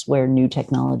conferences where new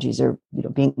technologies are,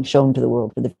 being shown to the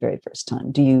world for the very first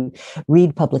time? Do you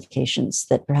read publications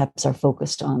that perhaps are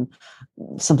focused on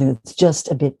something that's just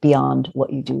a bit beyond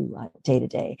what you do day to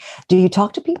day? Do you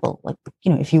talk to people? Like,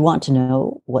 if you want to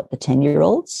know what the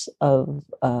 10-year-olds of,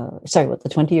 what the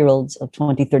 20-year-olds of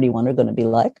 2031 are going to be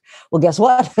like, well, guess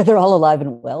what? They're all alive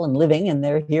and well and living, and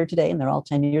they're here today, and they're all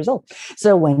 10 years old.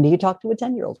 So when do you talk to a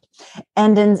 10-year-old?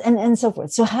 And so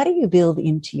forth. So how do you build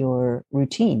into your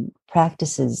routine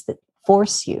practices that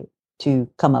force you to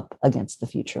come up against the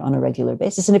future on a regular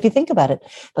basis? And if you think about it,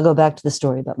 I'll go back to the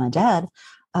story about my dad.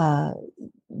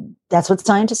 That's what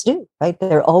scientists do, right?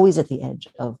 They're always at the edge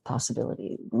of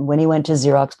possibility. When he went to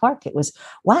Xerox PARC, it was,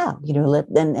 wow,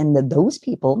 those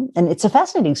people, and it's a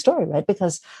fascinating story, right?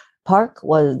 Because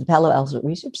the Palo Alto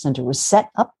Research Center was set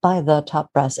up by the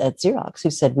top brass at Xerox, who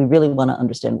said, we really want to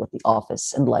understand what the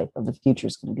office and life of the future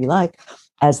is going to be like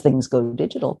as things go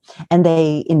digital. And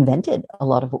they invented a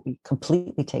lot of what we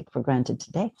completely take for granted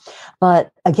today.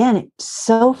 But again, it's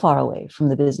so far away from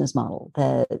the business model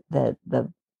that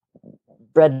the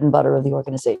bread and butter of the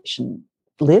organization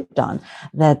lived on,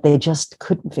 that they just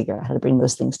couldn't figure out how to bring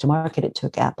those things to market. It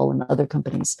took Apple and other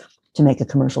companies to make a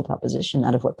commercial proposition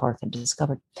out of what PARC had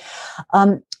discovered.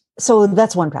 So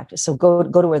that's one practice. So go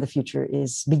to where the future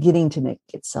is beginning to make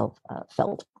itself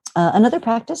felt. Another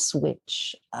practice,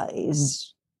 which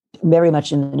is very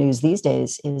much in the news these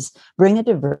days, is bring a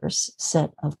diverse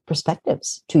set of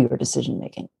perspectives to your decision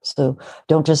making. So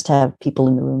don't just have people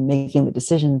in the room making the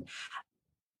decision,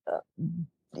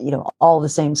 all the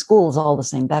same schools, all the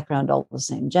same background, all the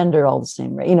same gender, all the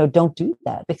same, don't do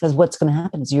that, because what's going to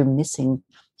happen is you're missing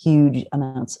huge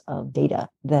amounts of data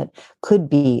that could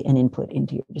be an input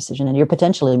into your decision, and you're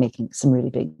potentially making some really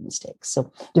big mistakes.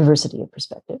 So diversity of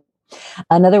perspective.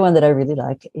 Another one that I really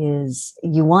like is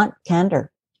you want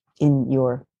candor in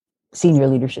your senior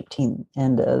leadership team.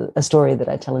 And a story that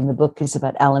I tell in the book is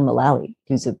about Alan Mulally,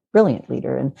 who's a brilliant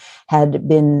leader and had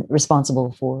been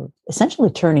responsible for essentially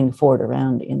turning Ford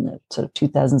around in the sort of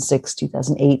 2006,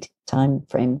 2008 time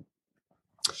frame.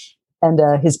 And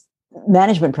his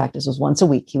management practice was once a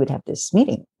week, he would have this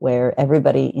meeting where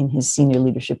everybody in his senior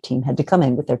leadership team had to come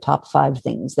in with their top 5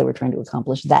 things they were trying to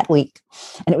accomplish that week.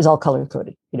 And it was all color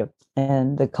coded,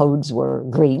 and the codes were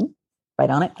green, right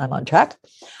on it, I'm on track.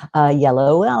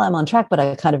 Yellow, well, I'm on track, but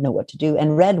I kind of know what to do.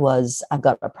 And red was, I've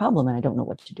got a problem and I don't know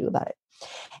what to do about it.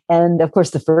 And of course,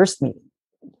 the first meeting,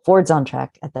 Ford's on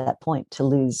track at that point to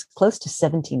lose close to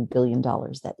 $17 billion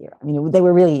that year. I mean, they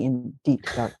were really in deep,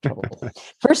 dark trouble.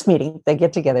 First meeting, they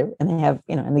get together and they have,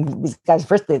 and these guys,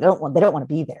 first, they don't want to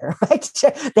be there, right?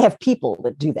 They have people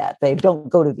that do that. They don't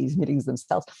go to these meetings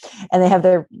themselves. And they have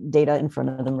their data in front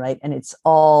of them, right? And it's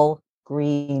all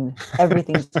green,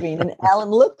 everything's green. And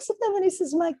Alan looks at them and he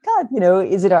says, my God,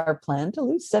 is it our plan to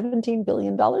lose $17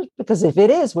 billion? Because if it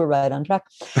is, we're right on track.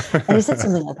 And he said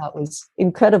something I thought was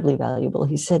incredibly valuable.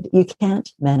 He said, you can't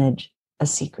manage a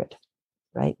secret,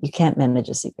 right? You can't manage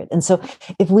a secret. And so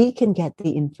if we can get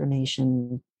the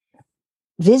information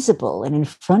visible and in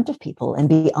front of people and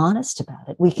be honest about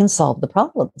it, we can solve the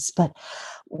problems. But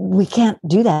we can't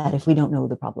do that if we don't know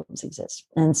the problems exist.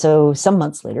 And so some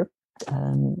months later,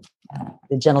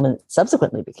 the gentleman that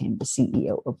subsequently became the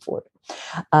CEO of Ford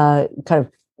kind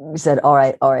of said, all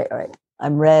right,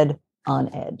 I'm red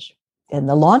on Edge. And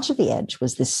the launch of the Edge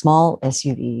was this small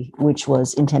SUV, which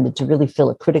was intended to really fill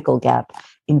a critical gap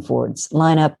in Ford's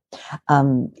lineup.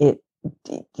 It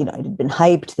had been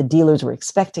hyped. The dealers were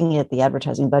expecting it. The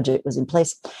advertising budget was in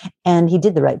place. And he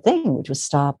did the right thing, which was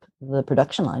stop the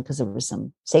production line because there was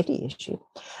some safety issue.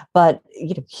 But,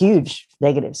 huge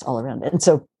negatives all around it. And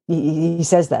so he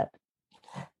says that,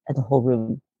 and the whole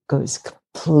room goes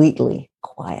completely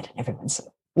quiet. And everyone's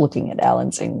looking at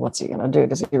Alan saying, what's he going to do?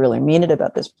 Does he really mean it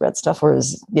about this red stuff? Or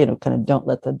is, kind of don't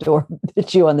let the door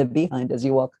hit you on the behind as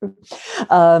you walk through.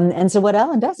 And so what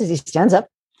Alan does is he stands up,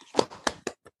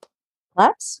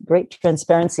 claps, great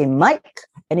transparency, Mike,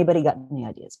 anybody got any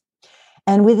ideas?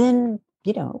 And within,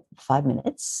 5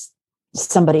 minutes,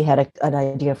 somebody had an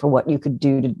idea for what you could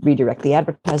do to redirect the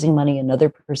advertising money. Another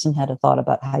person had a thought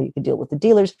about how you could deal with the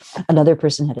dealers. Another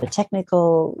person had a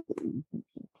technical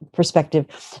perspective.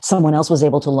 Someone else was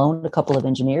able to loan a couple of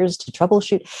engineers to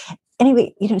troubleshoot.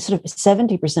 Anyway, sort of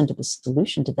 70% of the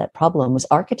solution to that problem was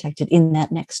architected in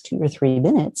that next 2 or 3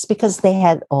 minutes because they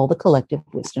had all the collective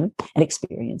wisdom and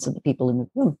experience of the people in the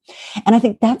room. And I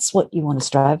think that's what you want to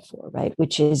strive for, right?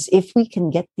 Which is if we can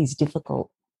get these difficult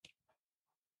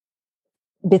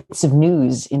bits of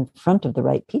news in front of the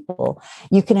right people,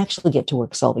 you can actually get to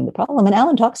work solving the problem. And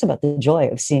Alan talks about the joy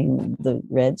of seeing the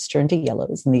reds turn to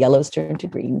yellows and the yellows turn to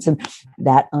greens, and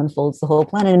that unfolds the whole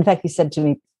plan. And in fact, he said to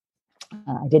me,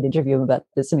 I did interview him about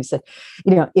this, and he said,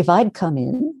 if I'd come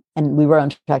in and we were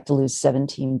on track to lose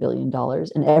 $17 billion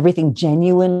and everything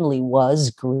genuinely was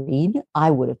green,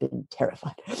 I would have been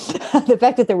terrified. The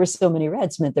fact that there were so many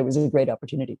reds meant there was a great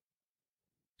opportunity.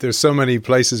 There's so many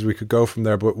places we could go from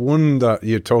there, but one that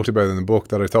you talked about in the book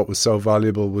that I thought was so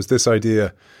valuable was this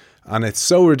idea, and it's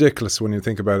so ridiculous when you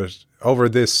think about it. Over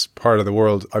this part of the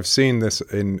world, I've seen this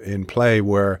in play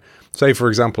where, say, for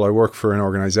example, I work for an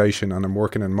organization and I'm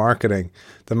working in marketing.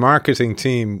 The marketing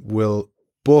team will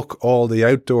book all the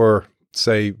outdoor,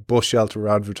 say, bus shelter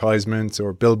advertisements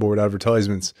or billboard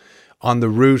advertisements on the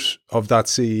route of that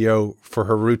CEO for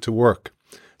her route to work,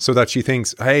 so that she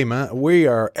thinks, hey, man, we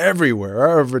are everywhere.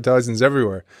 Our advertising's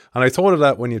everywhere. And I thought of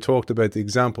that when you talked about the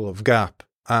example of Gap.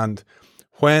 And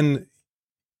when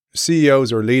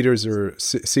CEOs or leaders or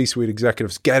C-suite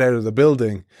executives get out of the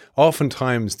building,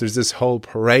 oftentimes there's this whole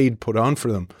parade put on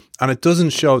for them. And it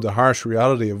doesn't show the harsh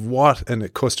reality of what a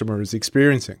customer is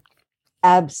experiencing.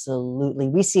 Absolutely.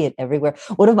 We see it everywhere.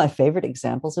 One of my favorite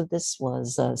examples of this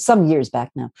was some years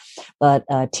back now, but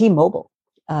T-Mobile,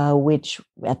 which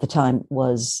at the time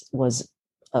was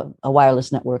a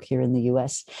wireless network here in the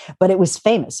US, but it was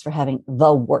famous for having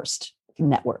the worst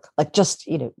network. Like, just,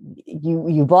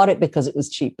 you bought it because it was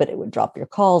cheap, but it would drop your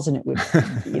calls and it would,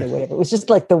 whatever. It was just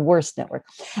like the worst network.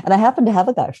 And I happened to have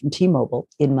a guy from T-Mobile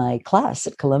in my class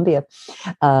at Columbia.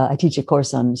 I teach a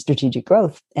course on strategic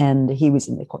growth, and he was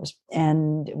in the course.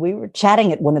 And we were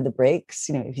chatting at one of the breaks.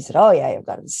 He said, "Oh yeah, I've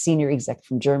got a senior exec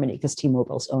from Germany," because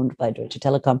T-Mobile's owned by Deutsche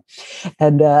Telekom.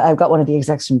 And I've got one of the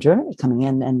execs from Germany coming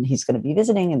in, and he's going to be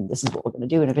visiting, and this is what we're going to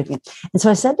do and everything. And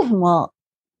so I said to him, well,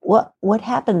 what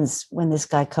happens when this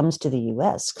guy comes to the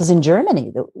US? Because in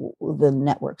Germany, the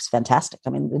network's fantastic. I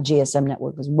mean, the GSM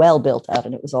network was well built out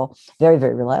and it was all very,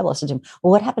 very reliable. I said to him,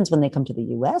 well, what happens when they come to the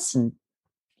US and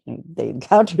they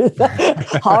encounter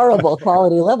the horrible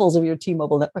quality levels of your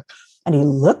T-Mobile network? And he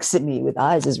looks at me with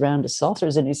eyes as round as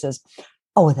saucers and he says,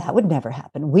 oh, that would never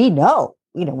happen. We know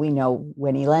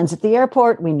when he lands at the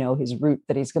airport, we know his route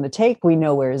that he's going to take. We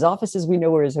know where his office is. We know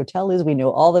where his hotel is. We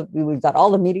know we've got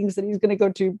all the meetings that he's going to go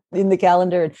to in the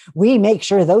calendar. And we make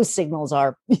sure those signals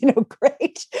are,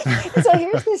 great. So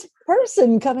here's this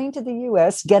person coming to the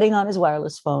US, getting on his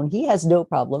wireless phone. He has no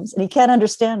problems and he can't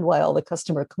understand why all the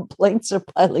customer complaints are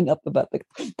piling up about the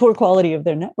poor quality of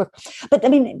their network. But I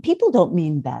mean, people don't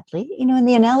mean badly, and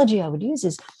the analogy I would use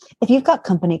is, if you've got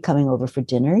company coming over for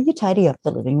dinner, you tidy up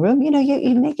the living room, you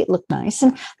make it look nice.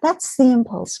 And that's the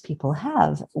impulse people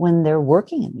have when they're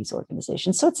working in these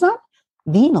organizations. So it's not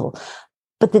venal.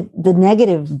 But the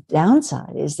negative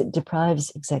downside is that it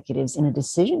deprives executives in a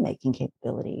decision-making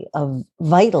capability of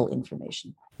vital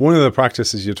information. One of the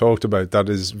practices you talked about that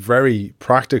is very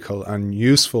practical and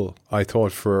useful, I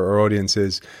thought, for our audience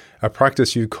is a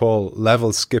practice you call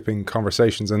level skipping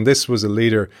conversations. And this was a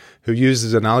leader who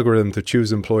uses an algorithm to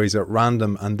choose employees at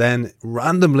random and then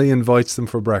randomly invites them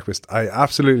for breakfast. I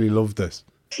absolutely love this.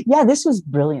 Yeah, this was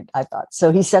brilliant, I thought.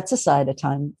 So he sets aside a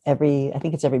time I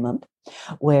think it's every month,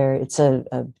 where it's a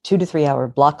 2 to 3 hour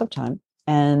block of time.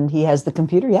 And he has the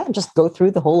computer, just go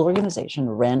through the whole organization,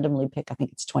 randomly pick, I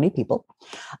think it's 20 people,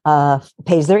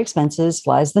 pays their expenses,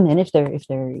 flies them in if they're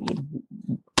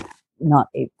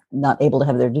not able to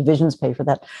have their divisions pay for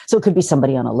that. So it could be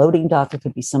somebody on a loading dock, it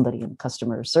could be somebody in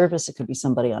customer service, it could be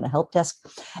somebody on a help desk,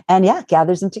 and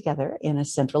gathers them together in a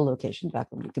central location. Back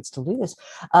when we could still do this,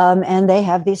 and they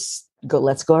have this.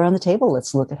 Let's go around the table.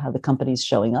 Let's look at how the company's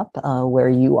showing up, where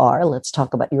you are. Let's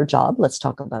talk about your job. Let's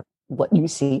talk about what you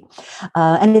see.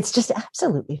 And it's just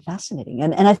absolutely fascinating.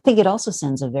 And I think it also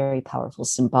sends a very powerful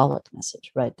symbolic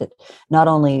message, right? That not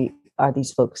only are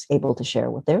these folks able to share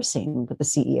what they're seeing, but the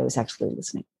CEO is actually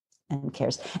listening and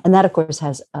cares. And that, of course,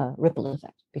 has a ripple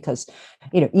effect because,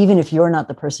 even if you're not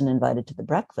the person invited to the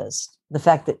breakfast, the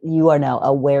fact that you are now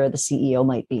aware the CEO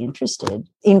might be interested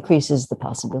increases the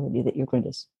possibility that you're going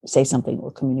to say something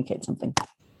or communicate something.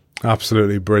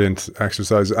 Absolutely brilliant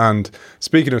exercise. And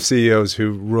speaking of CEOs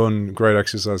who run great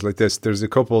exercise like this, there's a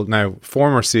couple now,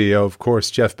 former CEO, of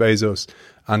course, Jeff Bezos,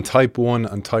 and type 1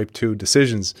 and type 2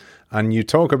 decisions. And you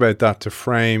talk about that to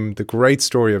frame the great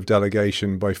story of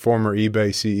delegation by former eBay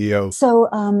CEO. So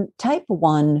type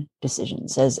 1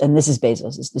 decisions, and this is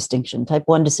Bezos's distinction, type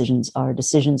 1 decisions are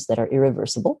decisions that are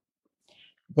irreversible.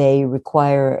 They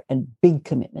require a big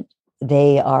commitment.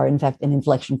 They are, in fact, an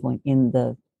inflection point in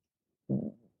the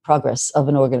progress of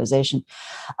an organization.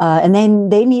 And then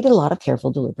they need a lot of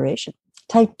careful deliberation.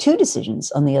 Type 2 decisions,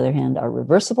 on the other hand, are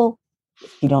reversible.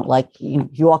 If you don't like, you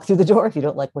walk through the door. If you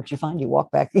don't like what you find, you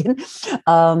walk back in.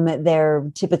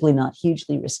 They're typically not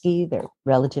hugely risky. They're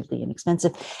relatively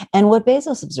inexpensive. And what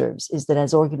Bezos observes is that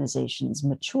as organizations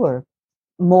mature,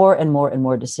 more and more and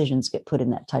more decisions get put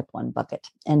in that type 1 bucket,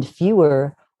 and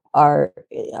fewer are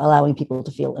allowing people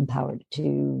to feel empowered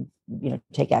to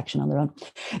take action on their own.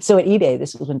 So at eBay,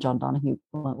 this was when John Donahue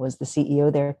was the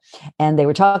CEO there, and they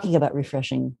were talking about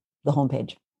refreshing the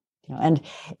homepage. And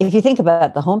if you think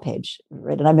about the homepage,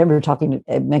 right? And I remember talking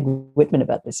to Meg Whitman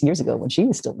about this years ago when she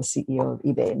was still the CEO of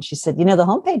eBay, and she said, the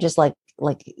homepage is like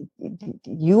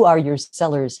you are your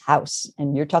seller's house,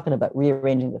 and you're talking about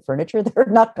rearranging the furniture. They're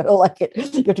not going to like it.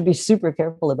 You have to be super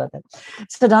careful about that.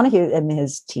 So Donahue and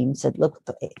his team said, look,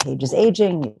 the page is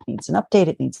aging. It needs an update.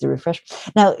 It needs to refresh.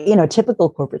 Now, typical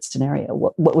corporate scenario,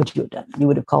 what would you have done? You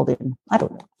would have called in, I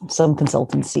don't know, some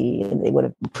consultancy, and they would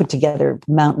have put together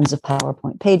mountains of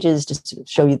PowerPoint pages just to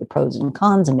show you the pros and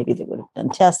cons, and maybe they would have done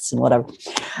tests and whatever.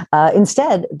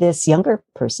 Instead, this younger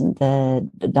person that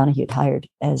Donahue had hired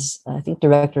as, I think,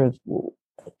 director of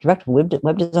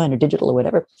web design or digital or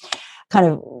whatever, kind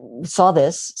of saw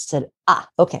this, said,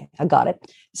 okay, I got it.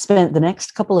 Spent the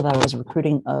next couple of hours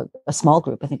recruiting a small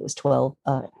group, I think it was 12,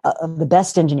 of the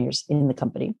best engineers in the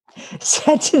company,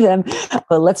 said to them,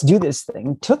 well, let's do this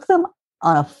thing. Took them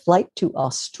on a flight to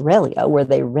Australia, where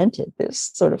they rented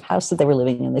this sort of house that they were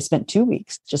living in. They spent 2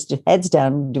 weeks just heads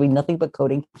down doing nothing but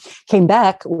coding, came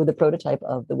back with a prototype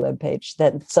of the web page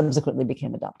that subsequently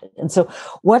became adopted. And so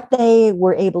what they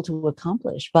were able to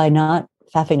accomplish by not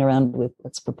faffing around with,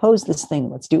 let's propose this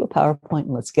thing, let's do a PowerPoint,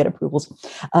 and let's get approvals,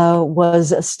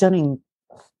 was a stunning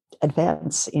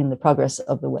advance in the progress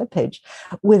of the web page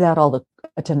without all the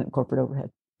attendant corporate overhead.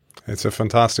 It's a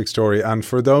fantastic story. And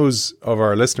for those of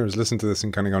our listeners listen to this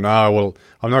and kind of go, well,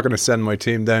 I'm not going to send my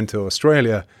team down to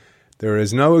Australia. There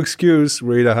is no excuse.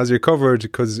 Rita has you covered,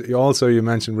 because you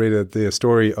mentioned, Rita, the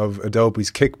story of Adobe's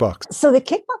Kickbox. So the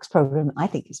Kickbox program, I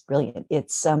think, is brilliant.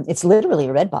 It's literally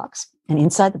a red box, and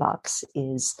inside the box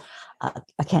is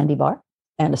a candy bar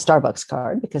and a Starbucks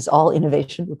card, because all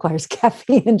innovation requires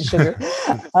caffeine and sugar.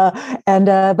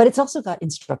 But it's also got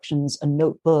instructions, a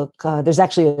notebook. There's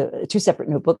actually 2 separate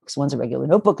notebooks. One's a regular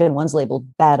notebook and one's labeled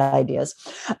bad ideas,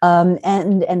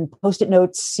 and Post-it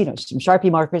notes, some Sharpie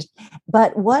markers.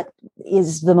 But what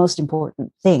is the most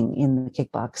important thing in the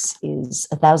Kickbox is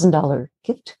a $1,000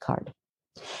 gift card.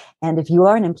 And if you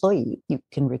are an employee, you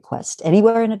can request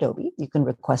anywhere in Adobe, you can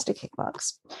request a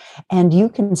Kickbox, and you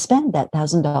can spend that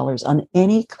 $1,000 on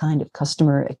any kind of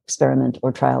customer experiment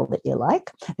or trial that you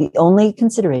like. The only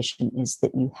consideration is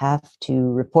that you have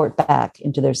to report back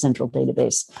into their central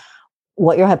database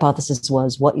what your hypothesis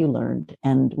was, what you learned,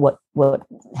 and what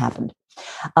happened.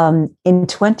 In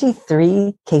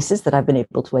 23 cases that I've been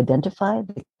able to identify,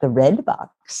 the red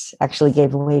box actually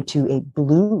gave way to a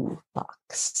blue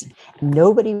box.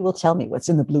 Nobody will tell me what's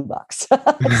in the blue box. So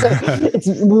it's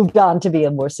moved on to be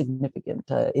a more significant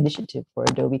initiative for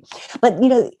Adobe. But,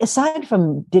 aside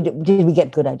from did we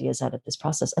get good ideas out of this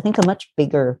process, I think a much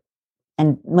bigger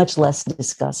and much less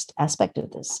discussed aspect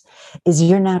of this is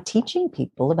you're now teaching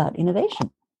people about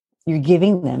innovation. You're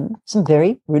giving them some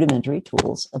very rudimentary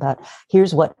tools about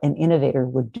here's what an innovator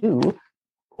would do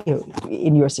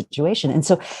in your situation. And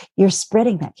so you're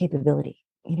spreading that capability,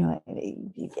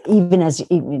 even as, so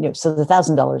the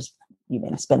 $1,000, you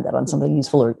may spend that on something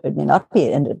useful, or it may not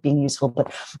end up being useful,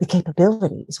 but the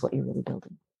capability is what you're really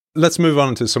building. Let's move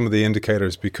on to some of the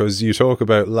indicators, because you talk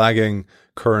about lagging,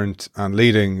 current and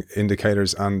leading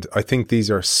indicators. And I think these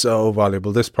are so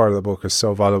valuable. This part of the book is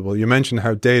so valuable. You mentioned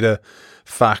how data,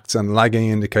 facts and lagging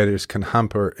indicators can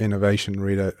hamper innovation,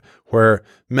 Rita, where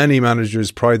many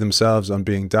managers pride themselves on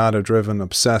being data-driven,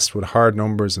 obsessed with hard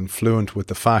numbers and fluent with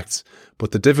the facts.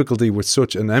 But the difficulty with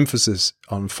such an emphasis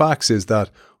on facts is that,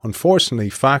 unfortunately,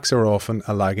 facts are often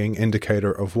a lagging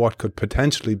indicator of what could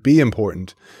potentially be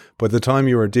important. By the time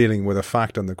you are dealing with a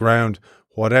fact on the ground,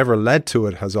 whatever led to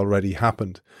it has already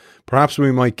happened. Perhaps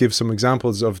we might give some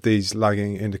examples of these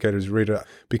lagging indicators, Rita,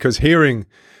 because hearing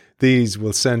these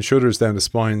will send shudders down the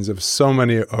spines of so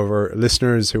many of our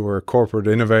listeners who are corporate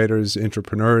innovators,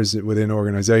 entrepreneurs within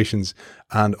organizations,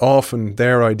 and often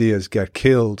their ideas get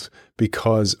killed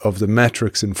because of the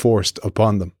metrics enforced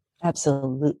upon them.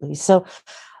 Absolutely. So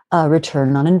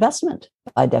return on investment,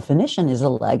 by definition, is a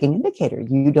lagging indicator.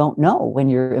 You don't know when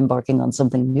you're embarking on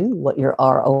something new what your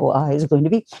ROI is going to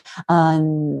be.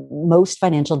 Most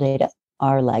financial data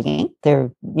are lagging.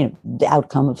 They're, the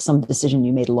outcome of some decision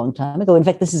you made a long time ago. In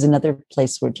fact, this is another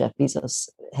place where Jeff Bezos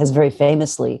has very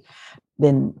famously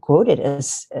been quoted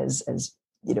as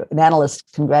an analyst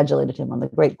congratulated him on the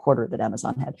great quarter that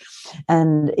Amazon had.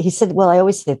 And he said, well, I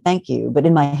always say thank you. But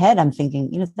in my head, I'm thinking,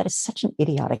 that is such an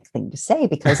idiotic thing to say,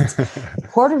 because the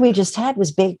quarter we just had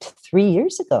was baked 3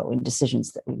 years ago in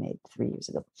decisions that we made 3 years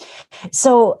ago.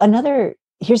 So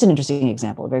here's an interesting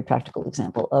example, a very practical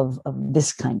example of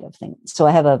this kind of thing. So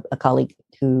I have a colleague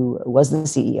who was the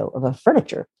CEO of a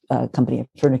furniture company, a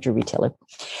furniture retailer,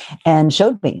 and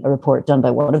showed me a report done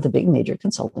by one of the big major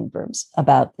consulting firms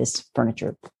about this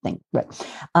furniture thing. Right.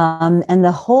 And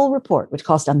the whole report, which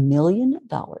cost $1 million,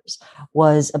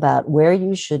 was about where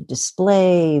you should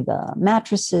display the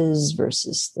mattresses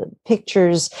versus the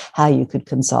pictures, how you could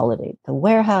consolidate the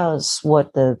warehouse,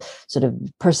 what the sort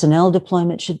of personnel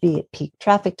deployment should be at peak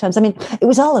traffic times. I mean, it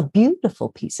was all a beautiful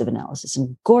piece of analysis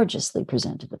and gorgeously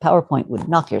presented. The PowerPoint would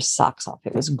knock your socks off.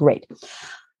 It was great.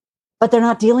 But they're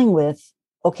not dealing with,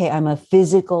 okay, I'm a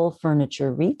physical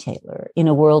furniture retailer in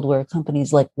a world where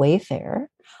companies like Wayfair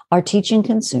are teaching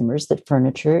consumers that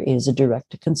furniture is a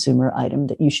direct-to-consumer item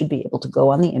that you should be able to go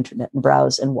on the internet and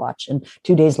browse and watch. And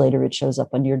 2 days later, it shows up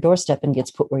on your doorstep and gets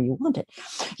put where you want it.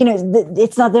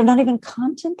 They're not even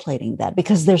contemplating that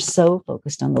because they're so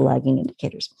focused on the lagging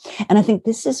indicators. And I think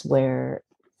this is where,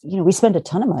 we spend a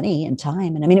ton of money and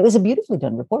time. And I mean, it was a beautifully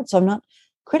done report, so I'm not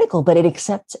critical, but it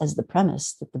accepts as the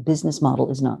premise that the business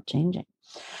model is not changing.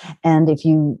 And if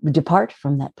you depart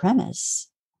from that premise,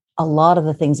 a lot of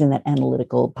the things in that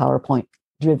analytical PowerPoint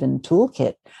driven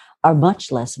toolkit are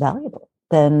much less valuable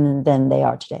than they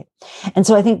are today. And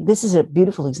so I think this is a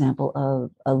beautiful example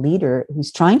of a leader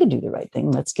who's trying to do the right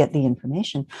thing. Let's get the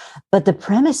information, but the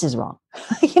premise is wrong.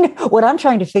 What I'm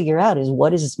trying to figure out is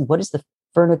what is the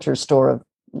furniture store of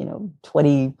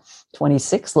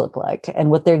 2026 look like?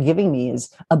 And what they're giving me is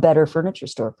a better furniture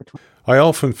store for 20. I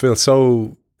often feel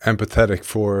so empathetic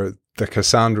for the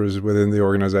Cassandras within the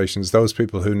organizations, those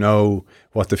people who know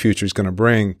what the future is going to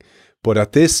bring. But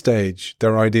at this stage,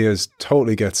 their ideas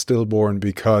totally get stillborn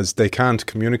because they can't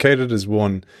communicate it as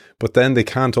one, but then they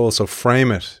can't also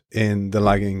frame it in the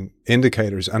lagging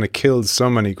indicators, and it kills so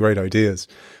many great ideas.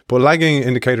 But lagging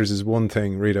indicators is one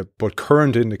thing, Rita, but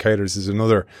current indicators is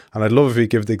another. And I'd love if you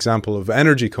give the example of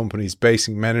energy companies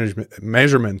basing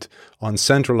measurement on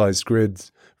centralized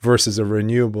grids versus a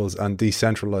renewables and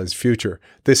decentralized future.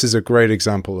 This is a great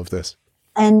example of this.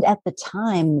 And at the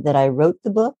time that I wrote the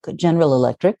book, General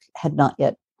Electric had not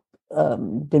yet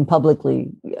been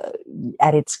publicly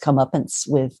at its comeuppance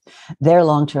with their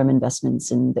long-term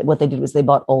investments. And what they did was they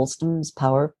bought Alstom's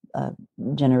power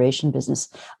generation business,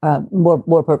 more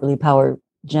appropriately, power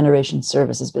generation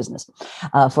services business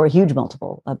for a huge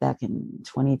multiple back in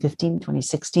 2015,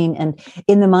 2016. And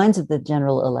in the minds of the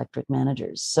General Electric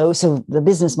managers. So the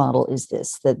business model is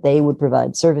this, that they would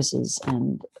provide services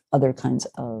and other kinds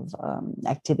of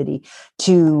activity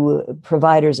to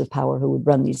providers of power who would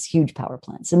run these huge power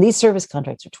plants. And these service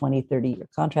contracts are 20, 30-year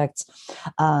contracts.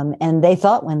 And they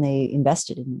thought when they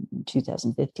invested in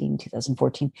 2015,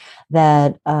 2014,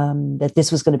 that this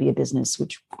was going to be a business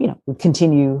which would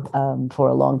continue for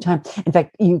a long time. In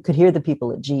fact, you could hear the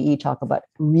people at GE talk about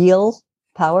real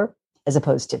power as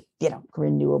opposed to,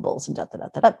 renewables and da.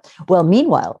 Well,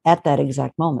 meanwhile, at that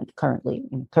exact moment, current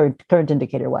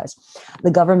indicator-wise, the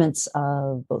governments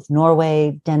of both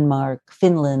Norway, Denmark,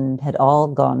 Finland had all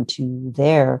gone to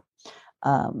their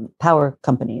power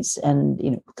companies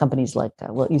and, companies like,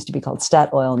 it used to be called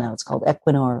Statoil, now it's called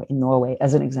Equinor in Norway,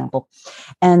 as an example,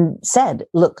 and said,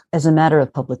 look, as a matter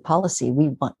of public policy, we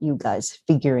want you guys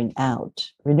figuring out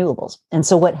renewables. And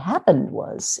so what happened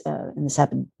was, and this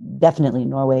happened definitely in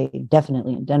Norway,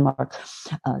 definitely in Denmark,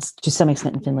 to some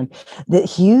extent in Finland, the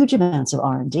huge amounts of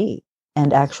R&D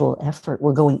and actual effort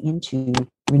were going into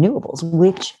renewables,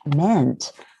 which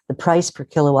meant the price per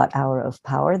kilowatt hour of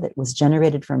power that was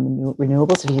generated from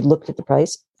renewables, if you looked at the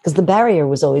price, because the barrier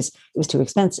was always, it was too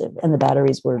expensive and the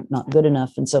batteries were not good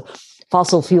enough. And so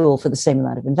fossil fuel for the same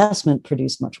amount of investment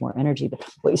produced much more energy. But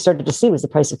what you started to see was the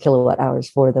price of kilowatt hours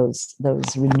for those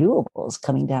renewables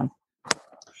coming down.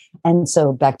 And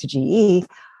so back to GE,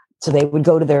 so they would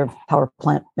go to their power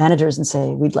plant managers and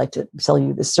say, we'd like to sell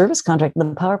you this service contract.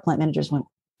 And the power plant managers went,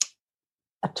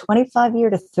 a 25-year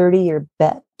to 30-year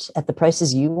bet at the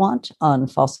prices you want on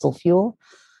fossil fuel?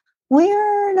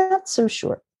 We're not so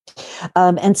sure.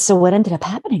 And so what ended up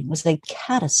happening was a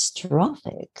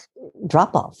catastrophic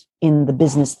drop-off in the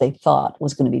business they thought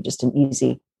was going to be just an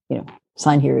easy,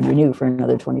 sign here and renew for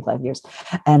another 25 years.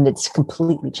 And it's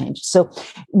completely changed. So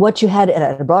what you had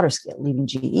at a broader scale, leaving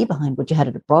GE behind, what you had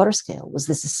at a broader scale was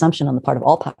this assumption on the part of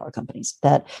all power companies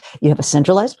that you have a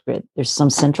centralized grid, there's some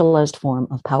centralized form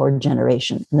of power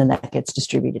generation, and then that gets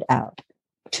distributed out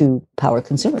to power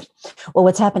consumers. Well,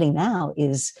 what's happening now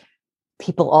is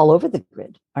people all over the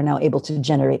grid are now able to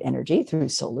generate energy through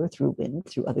solar, through wind,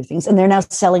 through other things, and they're now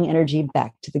selling energy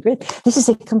back to the grid. This is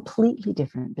a completely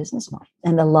different business model,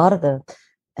 and a lot of the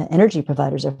energy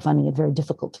providers are finding it very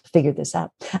difficult to figure this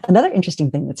out. Another interesting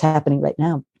thing that's happening right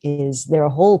now is there are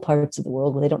whole parts of the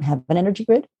world where they don't have an energy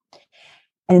grid,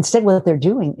 and instead what they're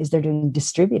doing is they're doing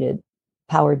distributed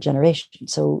power generation.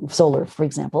 So solar, for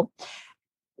example,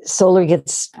 solar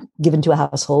gets given to a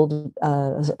household,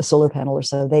 a solar panel or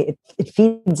so. It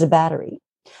feeds a battery.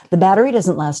 The battery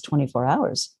doesn't last 24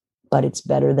 hours, but it's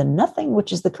better than nothing,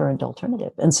 which is the current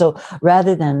alternative. And so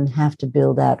rather than have to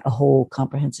build out a whole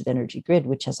comprehensive energy grid,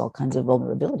 which has all kinds of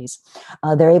vulnerabilities,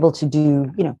 they're able to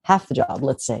do, half the job,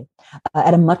 let's say,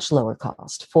 at a much lower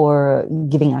cost for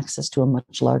giving access to a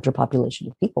much larger population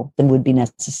of people than would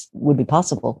be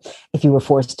possible if you were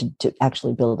forced to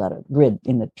actually build out a grid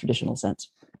in the traditional sense.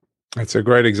 It's a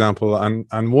great example,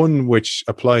 and one which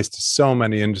applies to so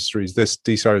many industries, this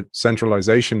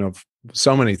decentralization of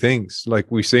so many things. Like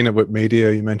we've seen it with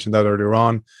media, you mentioned that earlier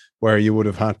on, where you would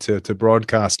have had to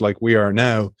broadcast like we are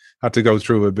now, had to go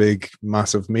through a big,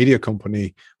 massive media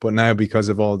company. But now because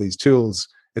of all these tools,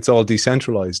 it's all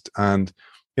decentralized. And,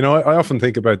 I often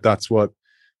think about that's what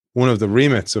one of the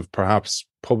remits of perhaps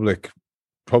public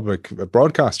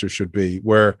broadcasters should be,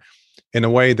 where in a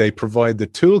way they provide the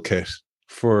toolkit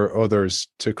for others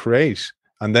to create,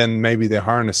 and then maybe they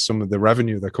harness some of the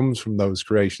revenue that comes from those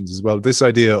creations as well. This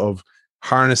idea of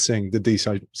harnessing the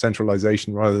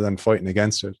decentralization rather than fighting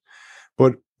against it.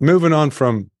 But moving on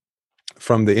from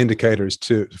the indicators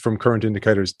from current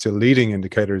indicators to leading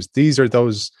indicators, these are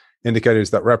those indicators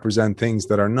that represent things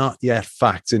that are not yet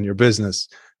facts in your business.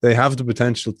 They have the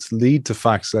potential to lead to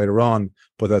facts later on,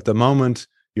 but at the moment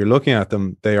you're looking at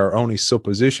them, they are only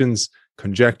suppositions,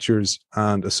 conjectures,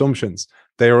 and assumptions.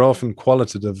 They are often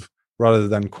qualitative rather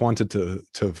than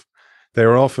quantitative. They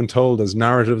are often told as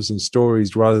narratives and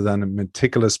stories rather than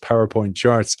meticulous PowerPoint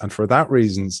charts. And for that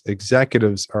reason,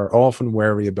 executives are often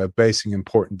wary about basing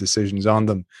important decisions on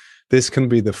them. This can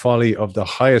be the folly of the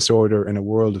highest order in a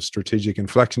world of strategic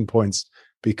inflection points,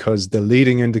 because the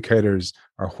leading indicators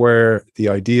are where the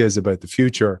ideas about the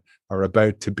future are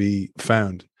about to be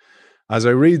found. As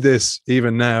I read this,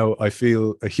 even now, I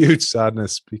feel a huge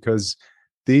sadness, because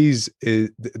the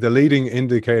leading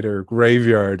indicator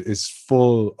graveyard is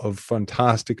full of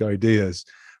fantastic ideas.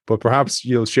 But perhaps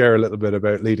you'll share a little bit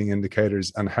about leading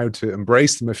indicators and how to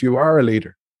embrace them if you are a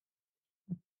leader.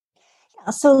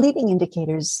 So leading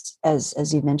indicators,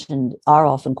 as you mentioned, are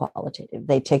often qualitative.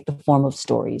 They take the form of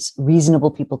stories. Reasonable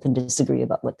people can disagree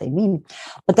about what they mean,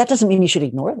 but that doesn't mean you should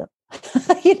ignore them.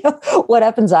 What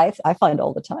happens, I find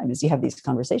all the time, is you have these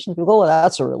conversations. People go, well,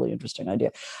 that's a really interesting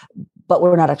idea, but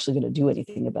we're not actually going to do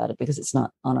anything about it because it's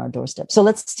not on our doorstep. So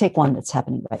let's take one that's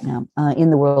happening right now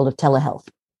in the world of telehealth.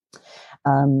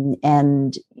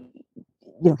 And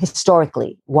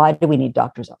historically, why do we need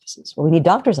doctors' offices? Well, we need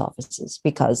doctors' offices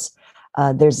because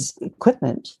there's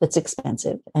equipment that's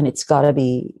expensive and it's got to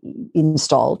be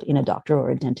installed in a doctor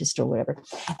or a dentist or whatever.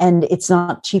 And it's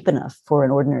not cheap enough for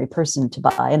an ordinary person to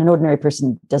buy. And an ordinary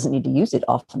person doesn't need to use it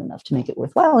often enough to make it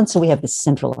worthwhile. And so we have this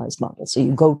centralized model. So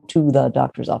you go to the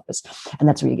doctor's office, and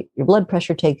that's where you get your blood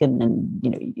pressure taken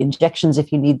and injections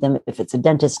if you need them. If it's a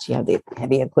dentist, you have the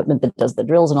heavy equipment that does the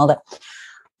drills and all that.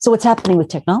 So what's happening with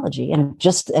technology, and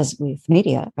just as with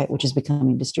media, right, which is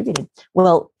becoming distributed,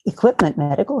 well,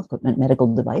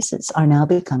 medical devices are now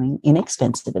becoming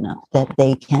inexpensive enough that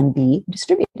they can be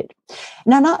distributed.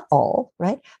 Now, not all,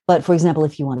 right? But for example,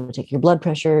 if you want to take your blood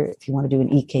pressure, if you want to do an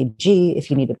EKG,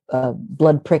 if you need a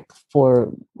blood prick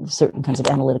for certain kinds of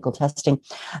analytical testing,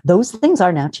 those things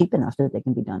are now cheap enough that they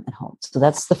can be done at home. So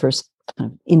that's the first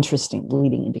kind of interesting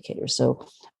leading indicator. So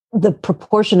the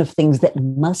proportion of things that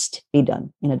must be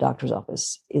done in a doctor's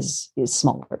office is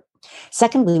smaller.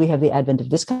 Secondly, we have the advent of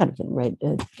this kind of thing, right?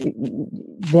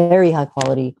 Very high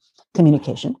quality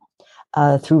communication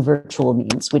through virtual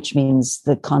means, which means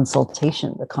the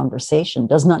consultation, the conversation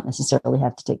does not necessarily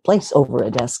have to take place over a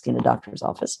desk in a doctor's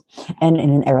office. And in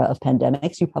an era of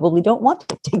pandemics, you probably don't want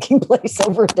it taking place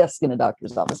over a desk in a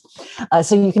doctor's office.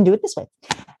 So you can do it this way.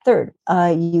 Third,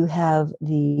 you have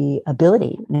the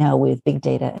ability now with big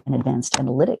data and advanced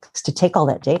analytics to take all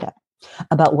that data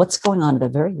about what's going on at a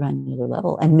very granular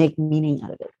level and make meaning out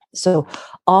of it. So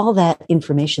all that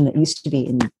information that used to be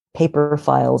in paper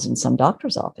files in some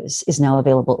doctor's office is now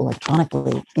available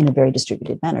electronically in a very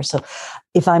distributed manner. So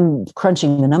if I'm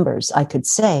crunching the numbers, I could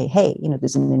say, hey,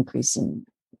 there's an increase in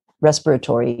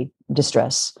respiratory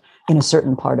distress in a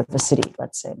certain part of the city,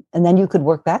 let's say. And then you could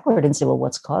work backward and say, well,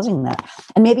 what's causing that?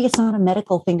 And maybe it's not a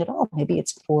medical thing at all. Maybe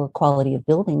it's poor quality of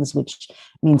buildings, which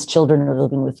means children are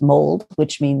living with mold,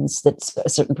 which means that a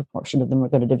certain proportion of them are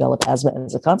going to develop asthma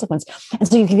as a consequence. And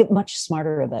so you can get much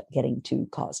smarter about getting to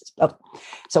causes. Okay.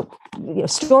 So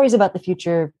stories about the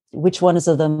future, which ones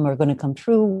of them are going to come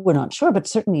true, we're not sure, but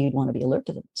certainly you'd want to be alert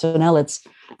to them. So now let's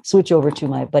switch over to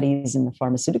my buddies in the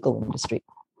pharmaceutical industry.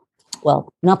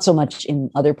 Well, not so much in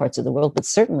other parts of the world, but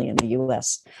certainly in the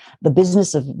US. The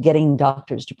business of getting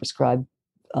doctors to prescribe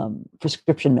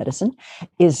prescription medicine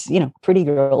is, pretty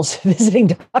girls visiting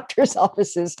doctors'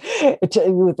 offices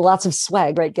with lots of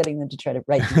swag, right? Getting them to try to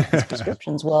write these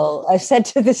prescriptions. Well, I said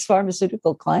to this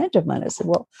pharmaceutical client of mine, I said,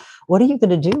 well, what are you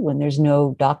going to do when there's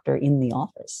no doctor in the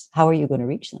office? How are you going to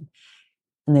reach them?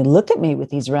 And they look at me with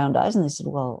these round eyes and they said,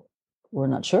 well, we're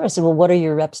not sure. I said, well, what are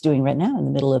your reps doing right now in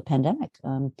the middle of a pandemic?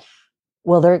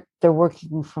 Well, they're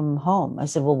working from home. I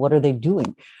said, well, what are they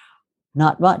doing?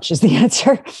 Not much is the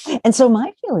answer. And so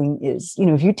my feeling is,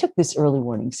 if you took this early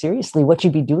warning seriously, what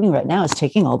you'd be doing right now is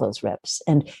taking all those reps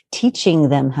and teaching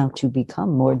them how to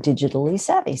become more digitally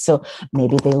savvy. So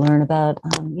maybe they learn about,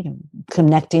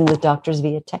 connecting with doctors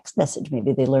via text message.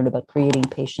 Maybe they learn about creating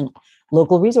patient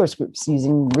local resource groups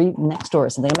using Nextdoor or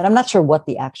something. I mean, I'm not sure what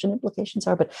the action implications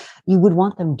are, but you would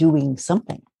want them doing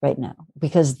something right now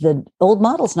because the old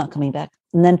model's not coming back.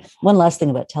 And then one last thing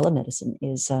about telemedicine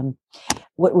is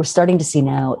what we're starting to see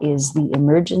now is the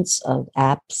emergence of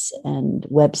apps and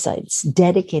websites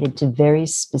dedicated to very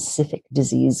specific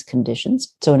disease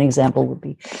conditions. So an example would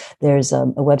be there's a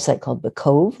website called The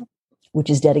Cove, which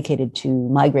is dedicated to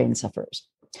migraine sufferers.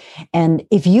 And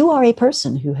if you are a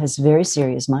person who has very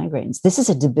serious migraines, this is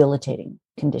a debilitating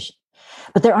condition.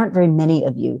 But there aren't very many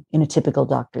of you in a typical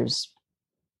doctor's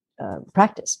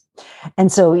practice.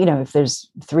 And so, if there's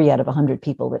 3 out of 100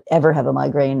 people that ever have a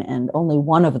migraine and only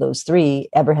one of those 3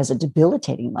 ever has a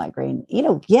debilitating migraine,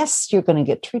 yes, you're going to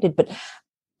get treated, but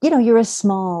you're a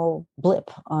small blip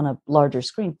on a larger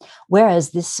screen.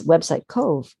 Whereas this website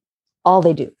Cove, all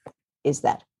they do is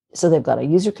that. So they've got a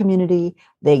user community,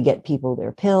 they get people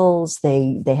their pills,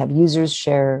 they have users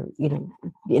share,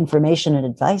 information and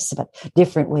advice about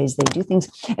different ways they do things.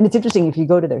 And it's interesting, if you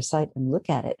go to their site and look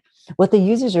at it, what the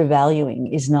users are valuing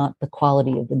is not the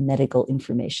quality of the medical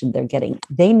information they're getting.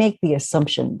 They make the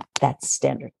assumption that's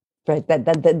standard, right?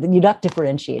 That you're not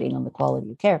differentiating on the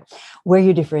quality of care. Where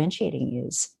you're differentiating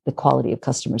is the quality of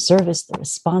customer service, the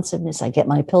responsiveness. I get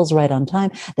my pills right on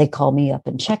time. They call me up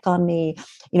and check on me.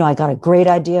 I got a great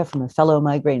idea from a fellow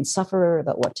migraine sufferer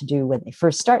about what to do when they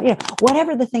first start.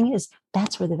 Whatever the thing is,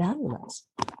 that's where the value lies.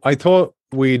 I thought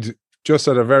we'd just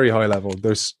at a very high level.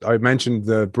 I mentioned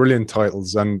the brilliant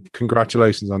titles, and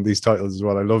congratulations on these titles as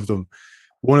well. I love them.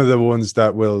 One of the ones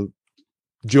that will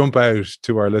jump out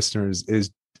to our listeners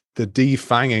is the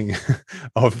defanging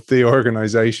of the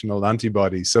organizational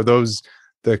antibodies. So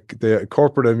the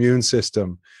corporate immune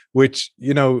system, which,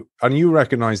 and you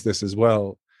recognize this as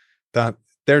well, that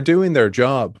they're doing their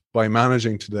job by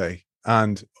managing today.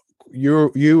 And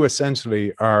you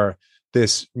essentially are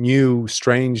this new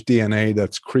strange DNA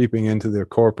that's creeping into their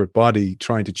corporate body,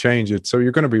 trying to change it. So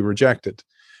you're going to be rejected.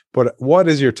 But what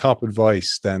is your top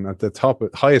advice then at the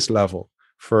highest level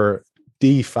for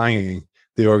defanging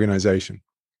the organization?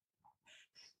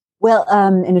 Well,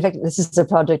 and in fact, this is a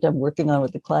project I'm working on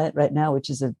with the client right now, which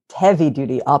is a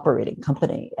heavy-duty operating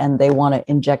company, and they want to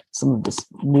inject some of this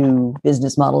new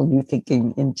business model, new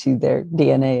thinking into their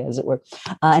DNA, as it were.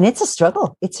 And it's a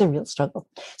struggle. It's a real struggle.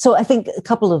 So I think a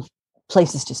couple of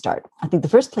places to start. I think the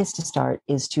first place to start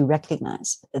is to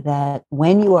recognize that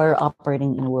when you are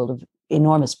operating in a world of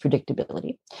enormous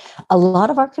predictability, a lot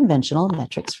of our conventional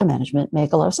metrics for management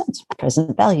make a lot of sense.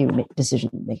 Present value decision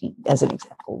making, as an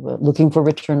example, looking for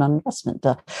return on investment,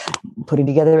 putting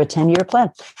together a 10-year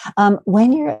plan.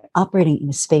 When you're operating in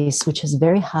a space which has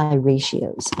very high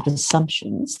ratios of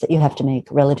assumptions that you have to make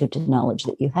relative to knowledge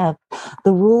that you have,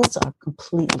 the rules are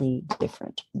completely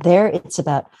different. There, it's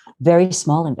about very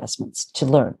small investments to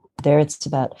learn. There, it's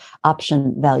about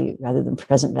option value rather than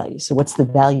present value. So what's the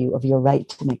value of your right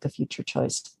to make a future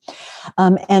choice?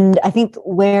 And I think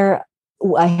where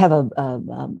I have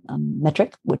a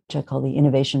metric, which I call the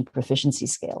innovation proficiency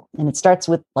scale, and it starts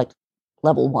with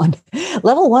level 1.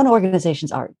 Level 1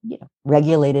 organizations are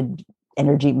regulated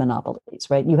energy monopolies,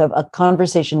 right? You have a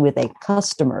conversation with a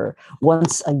customer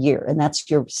once a year, and that's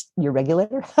your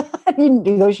regulator. you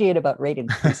negotiate about rate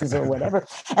increases or whatever.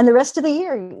 And the rest of the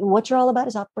year, what you're all about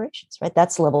is operations, right?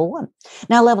 That's level 1.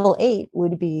 Now, level 8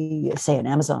 would be, say, an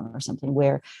Amazon or something,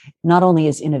 where not only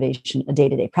is innovation a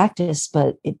day-to-day practice,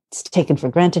 but it's taken for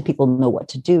granted. People know what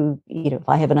to do. If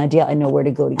I have an idea, I know where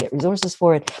to go to get resources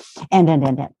for it, and.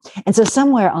 And so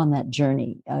somewhere on that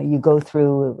journey, you go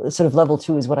through sort of level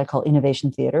 2 is what I call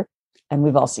innovation theater. And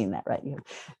we've all seen that, right?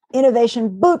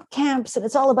 Innovation boot camps, and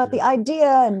it's all about the idea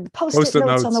and post-it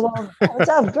notes on the wall. Oh,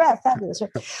 it's fabulous,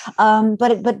 right?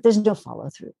 But there's no follow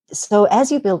through. So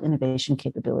as you build innovation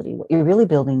capability, what you're really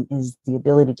building is the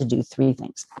ability to do 3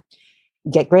 things.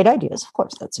 Get great ideas, of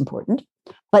course, that's important.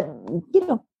 But,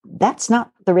 that's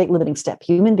not the rate limiting step.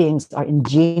 Human beings are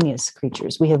ingenious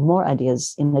creatures. We have more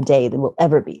ideas in a day than we'll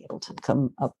ever be able to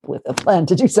come up with a plan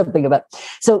to do something about.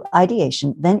 So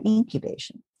ideation, then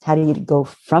incubation. How do you go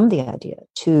from the idea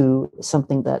to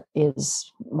something that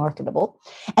is marketable?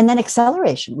 And then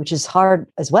acceleration, which is hard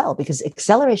as well, because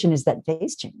acceleration is that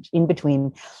phase change in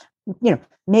between,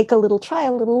 make a little, try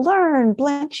a little, learn,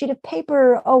 blank sheet of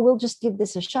paper. Oh, we'll just give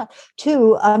this a shot.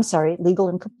 2, I'm sorry, legal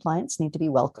and compliance need to be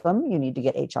welcome. You need to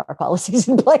get HR policies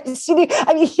in place.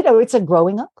 It's a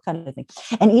growing up kind of thing.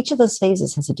 And each of those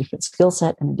phases has a different skill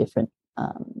set and a different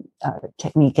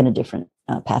technique and a different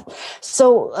path.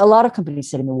 So a lot of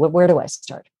companies say to me, where do I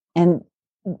start? And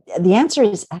the answer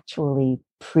is actually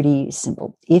pretty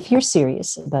simple. If you're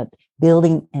serious about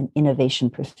building an innovation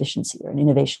proficiency or an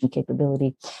innovation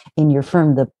capability in your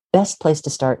firm, the best place to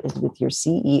start is with your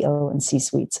CEO and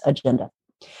C-suite's agenda.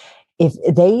 If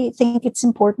they think it's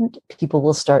important, people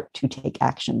will start to take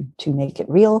action to make it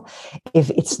real.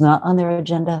 If it's not on their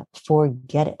agenda,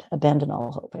 forget it, abandon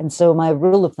all hope. And so my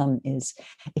rule of thumb is,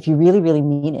 if you really, really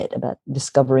mean it about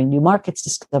discovering new markets,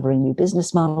 discovering new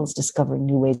business models, discovering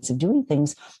new ways of doing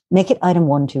things, make it item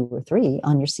 1, 2, or 3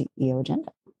 on your CEO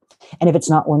agenda. And if it's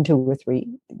not 1, 2, or 3,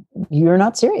 you're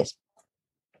not serious.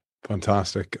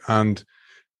 Fantastic. And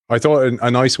I thought a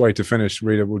nice way to finish,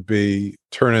 Rita, would be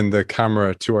turning the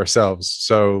camera to ourselves.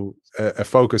 So a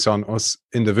focus on us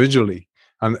individually.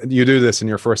 And you do this in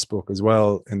your first book as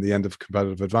well, in The End of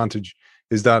Competitive Advantage,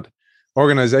 is that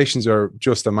organizations are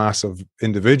just a mass of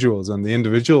individuals, and the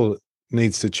individual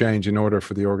needs to change in order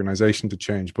for the organization to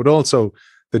change. But also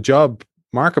the job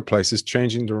marketplace is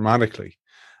changing dramatically.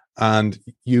 And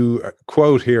you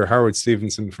quote here Howard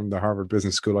Stevenson from the Harvard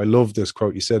Business School. I love this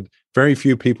quote. You said, very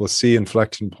few people see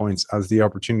inflection points as the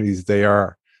opportunities they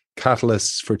are,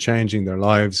 catalysts for changing their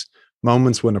lives,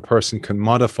 moments when a person can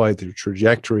modify the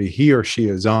trajectory he or she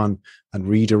is on and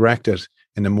redirect it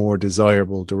in a more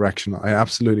desirable direction. I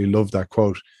absolutely love that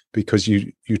quote, because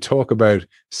you talk about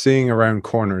seeing around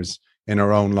corners in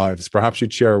our own lives. Perhaps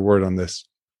you'd share a word on this.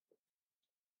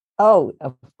 Oh,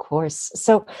 of course.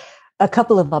 So a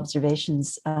couple of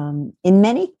observations. In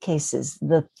many cases,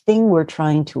 the thing we're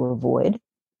trying to avoid,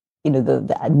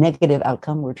 the negative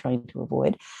outcome we're trying to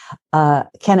avoid,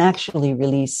 can actually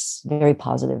release very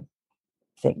positive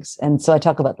things. And so I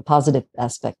talk about the positive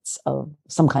aspects of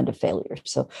some kind of failure.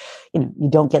 So, you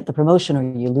don't get the promotion, or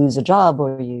you lose a job,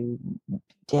 or you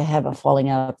have a falling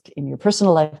out in your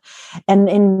personal life. And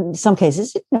in some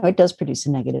cases, it does produce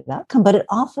a negative outcome, but it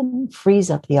often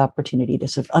frees up the opportunity to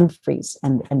sort of unfreeze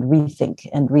and rethink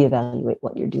and reevaluate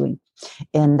what you're doing.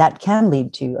 And that can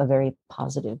lead to a very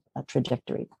positive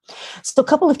trajectory. So a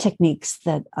couple of techniques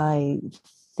that I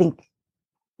think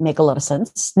make a lot of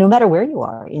sense, no matter where you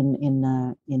are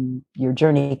in your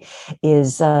journey,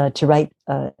 is to write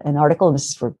an article. And this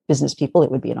is for business people. It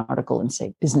would be an article in,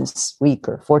 say, Business Week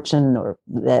or Fortune or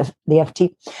the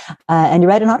FT, and you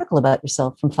write an article about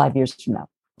yourself from 5 years from now.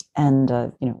 And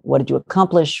what did you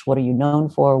accomplish? What are you known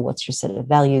for? What's your set of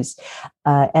values?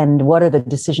 And what are the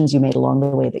decisions you made along the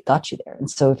way that got you there?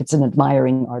 And so if it's an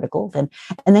admiring article, then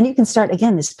you can start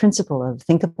again this principle of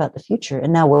think about the future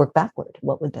and now work backward.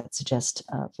 What would that suggest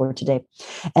for today?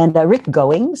 And Rick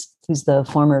Goings, who's the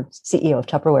former CEO of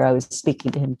Tupperware, I was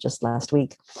speaking to him just last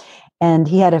week, and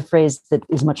he had a phrase that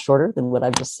is much shorter than what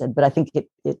I've just said, but I think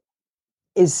it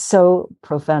is so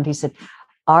profound. He said,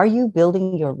 "Are you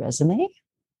building your resume,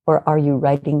 or are you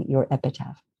writing your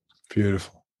epitaph?"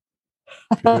 Beautiful.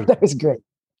 That was great.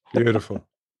 Beautiful.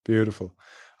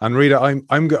 And Rita,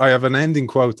 I have an ending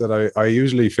quote that I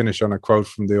usually finish on a quote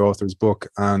from the author's book,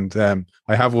 and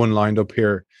I have one lined up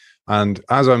here. And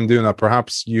as I'm doing that,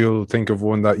 perhaps you'll think of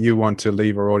one that you want to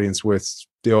leave our audience with,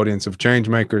 the audience of change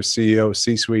makers, CEOs,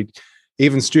 C-suite,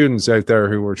 even students out there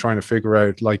who are trying to figure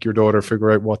out, like your daughter,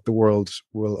 figure out what the world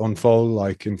will unfold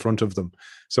like in front of them.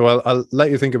 So I'll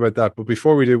let you think about that. But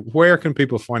before we do, where can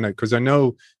people find out? Because I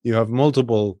know you have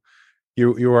multiple,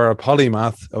 you are a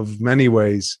polymath of many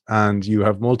ways, and you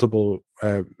have multiple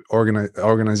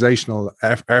organizational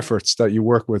efforts that you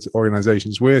work with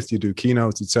organizations with, you do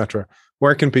keynotes, etc.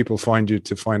 Where can people find you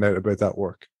to find out about that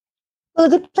work? Well, a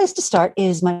good place to start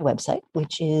is my website,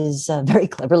 which is very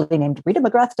cleverly named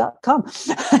RitaMcGrath.com.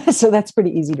 So that's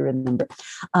pretty easy to remember.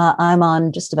 I'm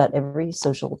on just about every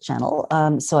social channel.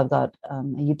 So I've got a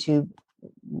YouTube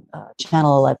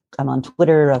channel. I'm on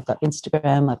Twitter. I've got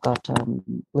Instagram. I've got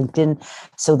LinkedIn.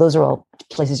 So those are all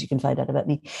places you can find out about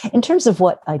me. In terms of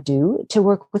what I do to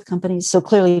work with companies, so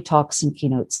clearly talks and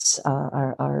keynotes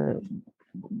are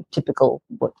typical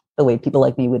the way people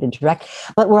like me would interact.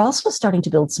 But we're also starting to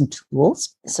build some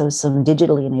tools, so some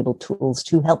digitally enabled tools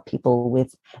to help people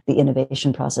with the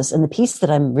innovation process. And the piece that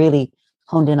I'm really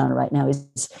honed in on right now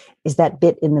is that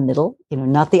bit in the middle,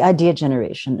 not the idea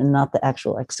generation and not the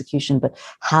actual execution, but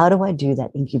how do I do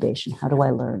that incubation? How do I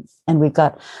learn? And we've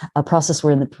got a process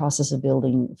we're in the process of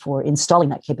building for installing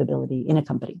that capability in a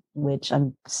company, which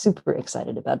I'm super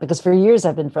excited about, because for years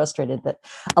I've been frustrated that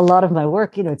a lot of my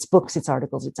work, it's books, it's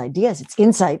articles, it's ideas, it's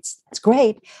insights, it's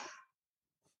great.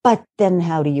 But then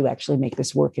how do you actually make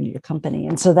this work in your company?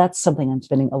 And so that's something I'm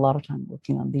spending a lot of time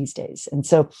working on these days. And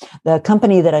so the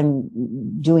company that I'm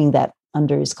doing that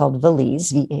under is called Valize,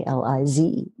 Valize,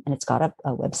 and it's got a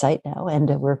website now. And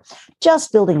we're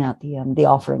just building out the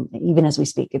offering, even as we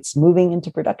speak. It's moving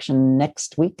into production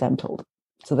next week, I'm told.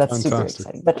 So that's fantastic. Super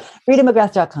exciting. But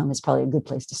RitaMcGrath.com is probably a good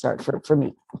place to start for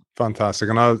me. Fantastic.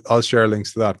 And I'll share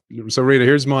links to that. So Rita,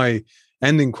 here's my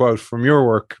ending quote from your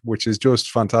work, which is just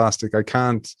fantastic. I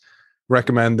can't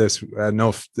recommend this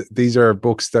enough. These are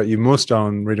books that you must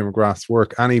own, Rita McGrath's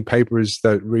work, any papers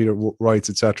that Rita writes,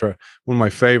 etc. One of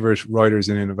my favorite writers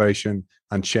in innovation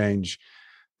and change.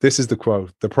 This is the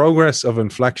quote: "The progress of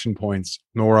inflection points,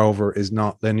 moreover, is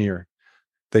not linear.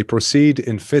 They proceed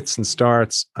in fits and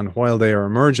starts, and while they are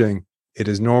emerging, it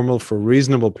is normal for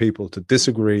reasonable people to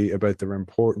disagree about their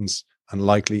importance and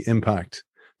likely impact.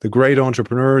 The great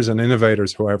entrepreneurs and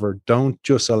innovators, however, don't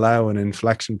just allow an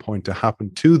inflection point to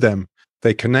happen to them.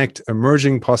 They connect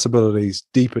emerging possibilities,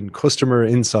 deepen customer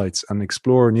insights, and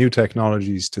explore new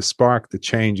technologies to spark the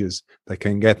changes that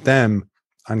can get them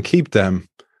and keep them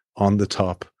on the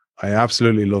top." I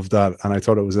absolutely love that. And I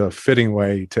thought it was a fitting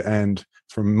way to end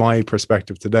from my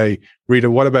perspective today. Rita,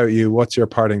 what about you? What's your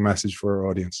parting message for our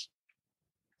audience?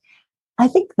 I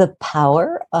think the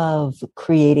power of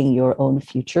creating your own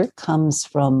future comes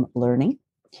from learning.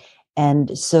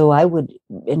 And so I would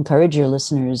encourage your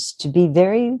listeners to be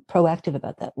very proactive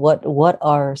about that. What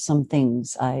are some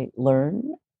things I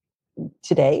learn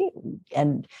today,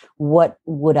 and what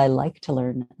would I like to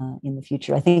learn in the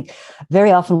future? I think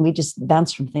very often we just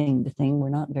bounce from thing to thing. We're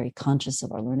not very conscious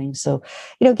of our learning. So,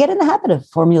 get in the habit of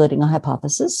formulating a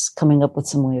hypothesis, coming up with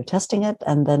some way of testing it,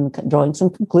 and then drawing some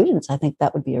conclusions. I think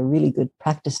that would be a really good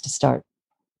practice to start.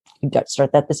 You've got to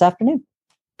start that this afternoon.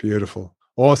 Beautiful.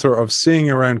 Author of Seeing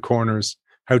Around Corners,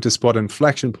 How to Spot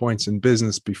Inflection Points in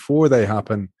Business Before They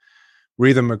Happen,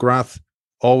 Rita McGrath,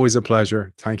 always a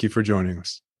pleasure. Thank you for joining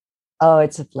us. Oh,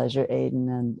 it's a pleasure, Aidan.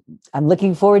 And I'm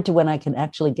looking forward to when I can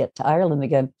actually get to Ireland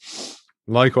again.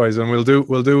 Likewise. And we'll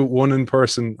do one in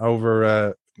person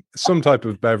over some type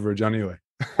of beverage anyway.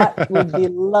 That would be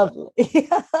lovely.